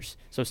 21 years,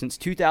 so since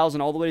 2000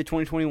 all the way to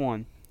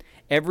 2021,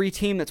 every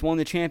team that's won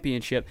the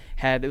championship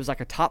it was like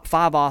a top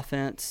 5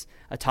 offense,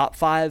 a top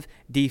 5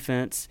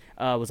 defense,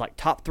 was like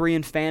top 3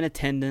 in fan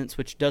attendance,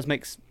 which does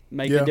make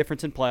a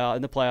difference in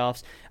the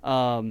playoffs.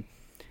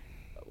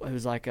 It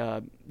was like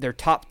their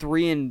top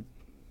 3 in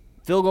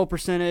field goal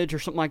percentage or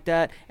something like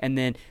that, and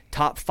then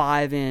top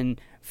 5 in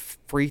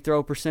free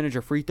throw percentage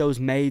or free throws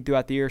made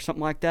throughout the year,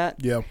 something like that.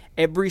 Yeah.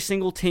 Every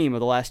single team of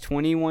the last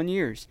 21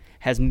 years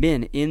has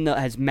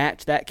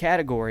matched that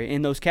category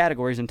in those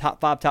categories in top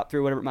 5, top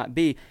 3, whatever it might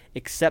be,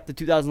 except the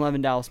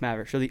 2011 Dallas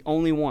Mavericks. They're the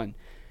only one.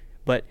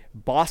 But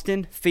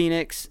Boston,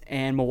 Phoenix,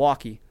 and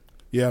Milwaukee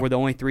were the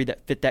only 3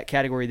 that fit that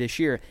category this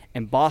year,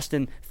 and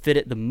Boston fit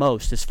it the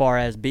most as far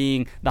as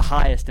being the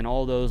highest in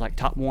all those, like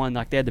top 1,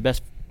 like they had the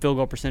best field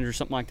goal percentage or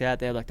something like that.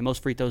 They had like the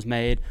most free throws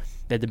made.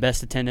 They had the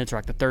best attendance, or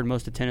like the 3rd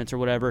most attendance or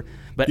whatever.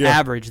 But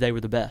average, they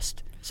were the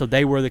best. So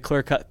they were the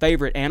clear-cut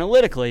favorite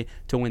analytically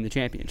to win the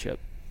championship.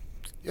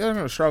 Yeah, they're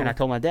going to struggle. And I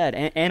told my dad,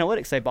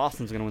 analytics say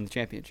Boston's going to win the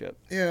championship.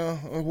 Yeah,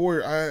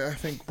 I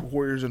think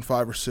Warriors in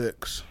 5 or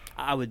 6.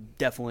 I would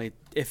definitely,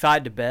 if I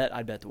had to bet,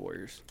 I'd bet the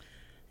Warriors.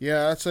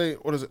 Yeah, I'd say,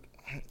 what is it?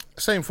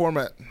 Same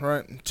format,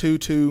 right?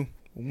 2-2,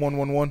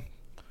 1-1-1.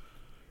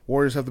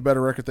 Warriors have the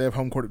better record. They have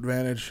home court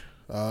advantage.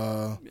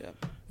 I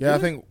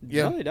think.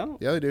 Yeah, no, they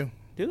don't. Yeah, they do.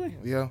 Do they?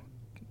 Yeah,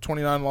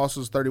 29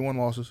 losses, 31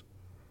 losses.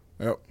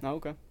 Yep.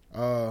 Oh,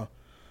 okay.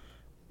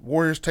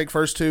 Warriors take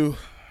first 2.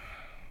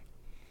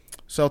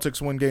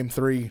 Celtics win game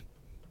 3.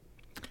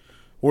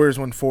 Warriors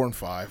win 4 and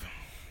 5.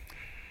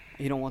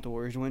 You don't want the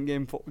Warriors to win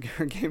game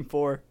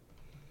 4.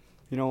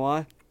 You know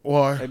why?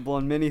 Why? They've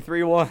blown many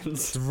 3-1s.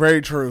 It's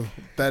very true.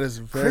 That is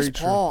very true.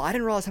 Chris Paul. I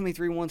didn't realize how many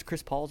 3-1s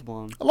Chris Paul's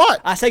blown. A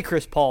lot. I say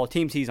Chris Paul,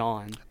 teams he's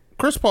on.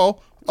 Chris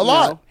Paul, a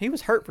lot. He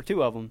was hurt for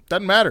 2 of them.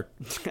 Doesn't matter.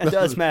 It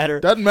does matter.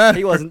 Doesn't matter.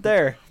 He wasn't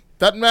there.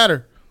 Doesn't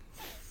matter.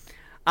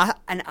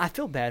 I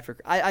feel bad for.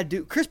 I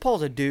do. Chris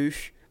Paul's a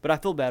douche, but I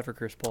feel bad for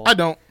Chris Paul. I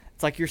don't.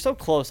 It's like you're so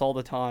close all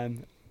the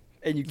time,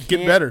 and you can't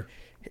get better.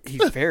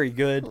 He's very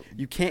good.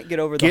 You can't get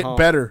over the hump.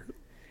 Get better.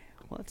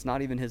 Well, it's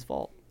not even his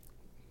fault.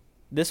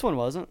 This one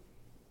wasn't.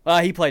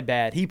 He played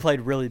bad. He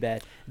played really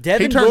bad.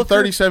 He turned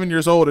 37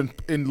 years old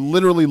and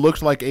literally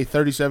looked like a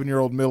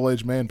 37-year-old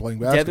middle-aged man playing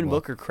basketball. Devin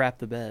Booker crapped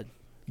the bed.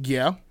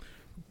 Yeah.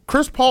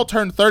 Chris Paul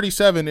turned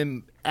 37,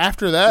 and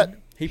after that,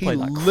 he played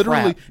like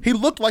crap. He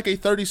looked like a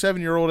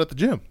 37-year-old at the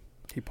gym.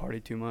 He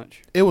partied too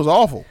much. It was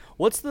awful.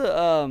 What's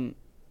the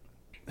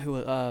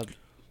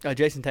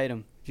Jason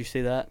Tatum? Did you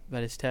see that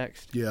about his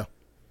text? Yeah.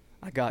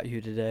 I got you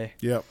today.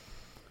 Yep.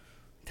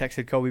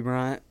 Texted Kobe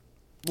Bryant.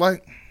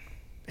 Like,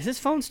 does his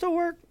phone still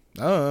work?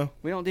 I don't know.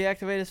 We don't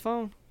deactivate his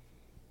phone?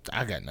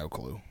 I got no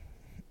clue.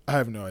 I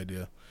have no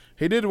idea.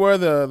 He did wear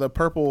the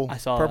purple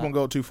and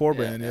gold 2-4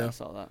 band. Yeah, I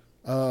saw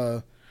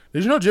that.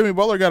 Did you know Jimmy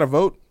Butler got a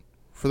vote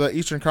for the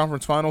Eastern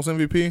Conference Finals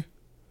MVP?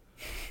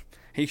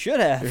 He should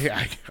have. Yeah,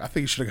 I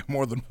think he should have got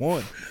more than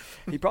one.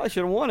 He probably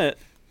should have won it.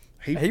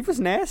 He was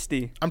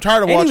nasty. I'm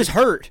tired of watching. And he was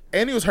hurt.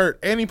 And he was hurt.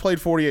 And he played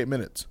 48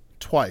 minutes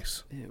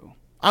twice. Ew.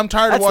 I'm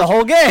tired That's of watching the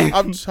whole game.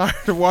 I'm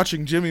tired of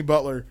watching Jimmy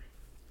Butler.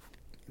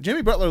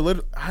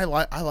 I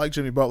like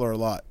Jimmy Butler a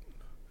lot.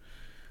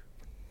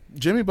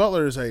 Jimmy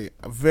Butler's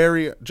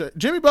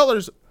Jimmy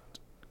Butler's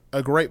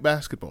a great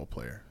basketball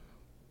player.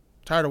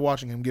 Tired of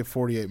watching him give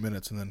 48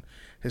 minutes and then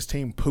his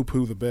team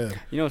poo-poo the bed.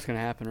 You know what's going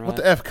to happen, right? What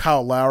the F,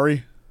 Kyle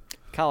Lowry?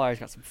 Kyle Lowry's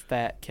got some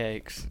fat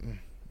cakes.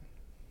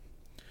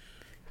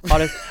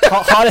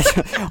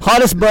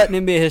 Hottest butt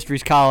in NBA history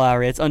is Kyle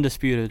Lowry. It's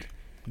undisputed.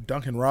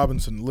 Duncan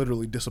Robinson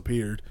literally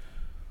disappeared.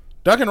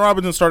 Duncan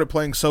Robinson started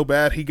playing so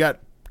bad he got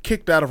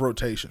kicked out of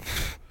rotation.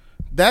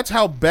 That's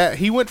how bad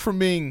he went from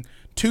being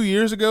 2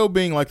 years ago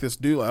being like this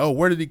dude, like, oh,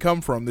 where did he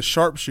come from? This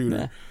sharpshooter.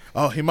 Yeah.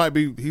 Oh,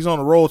 he's on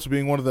a roll to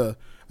being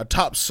a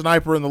top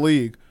sniper in the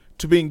league,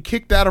 to being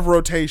kicked out of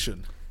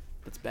rotation.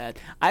 That's bad.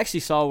 I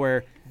actually saw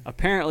where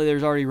apparently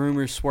there's already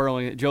rumors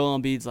swirling that Joel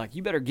Embiid's like,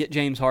 you better get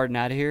James Harden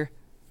out of here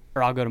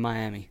or I'll go to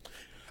Miami.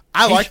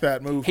 I like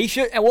that move. He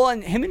should. Well,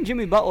 and him and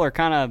Jimmy Butler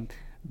kind of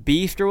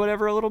beefed or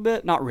whatever a little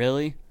bit. Not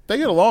really. They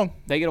get along.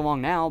 They get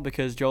along now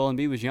because Joel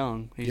Embiid was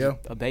young. He's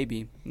a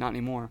baby. Not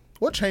anymore.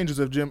 What changes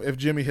if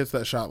Jimmy hits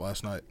that shot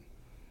last night?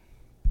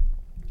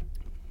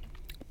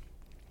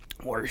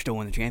 Warriors still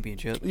win the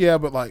championship. Yeah,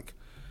 but like,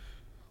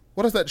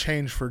 what does that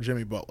change for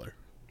Jimmy Butler?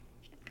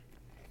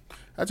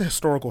 That's a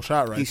historical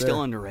shot right there. He's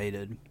still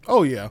underrated.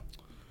 Oh, yeah.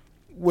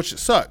 Which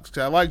sucks,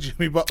 because I like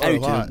Jimmy Butler a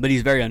lot. Too, but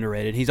he's very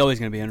underrated. He's always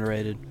going to be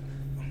underrated.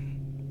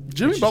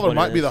 Jimmy Butler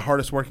might be the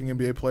hardest working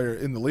NBA player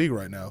in the league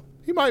right now.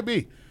 He might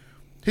be.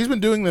 He's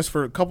been doing this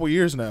for a couple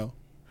years now.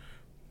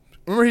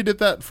 Remember he did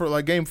that for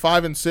like game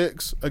 5 and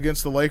 6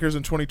 against the Lakers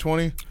in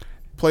 2020?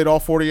 played all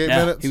 48 Yeah,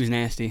 minutes. he was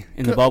nasty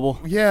in the bubble.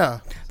 Yeah.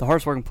 The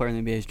hardest working player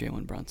in the NBA is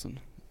Jalen Brunson.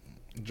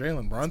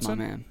 Jalen That's my Brunson?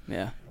 man.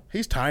 Yeah,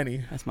 He's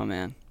tiny. that's my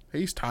man.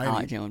 He's I tiny.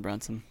 like Jalen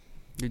Brunson.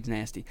 Dude's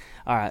nasty.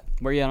 All right,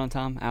 where you at on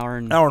time? Hour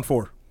and Hour and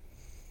 4.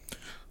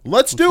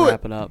 Let's do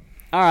wrap it. it up.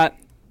 All right.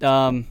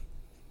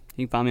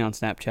 You can find me on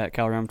Snapchat,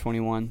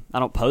 CalRam21. I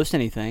don't post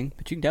anything,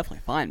 but you can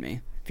definitely find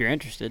me if you're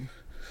interested.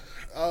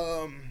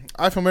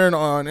 iPhone Aaron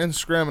on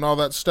Instagram and all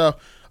that stuff.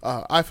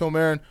 iPhone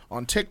Aaron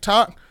on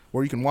TikTok,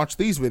 where you can watch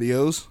these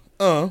videos.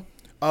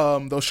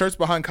 Those shirts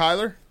behind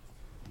Kyler,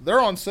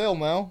 they're on sale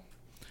now.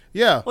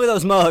 Yeah. Look at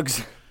those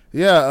mugs.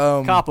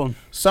 Yeah. Cop them.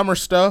 Summer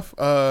stuff.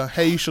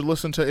 Hey, you should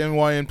listen to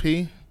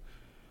NYNP.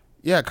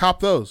 Yeah, cop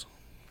those.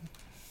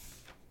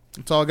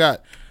 That's all I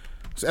got.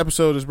 This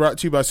episode is brought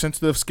to you by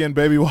Sensitive Skin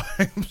Baby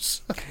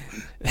Wipes.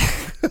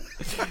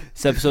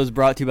 This episode is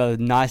brought to you by the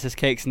nicest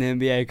cakes in the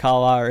NBA,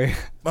 Kyle Lowry.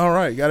 All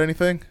right, got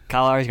anything?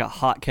 Kyle Lowry's got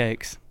hot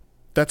cakes.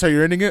 That's how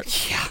you're ending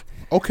it? Yeah.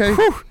 Okay.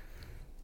 Whew.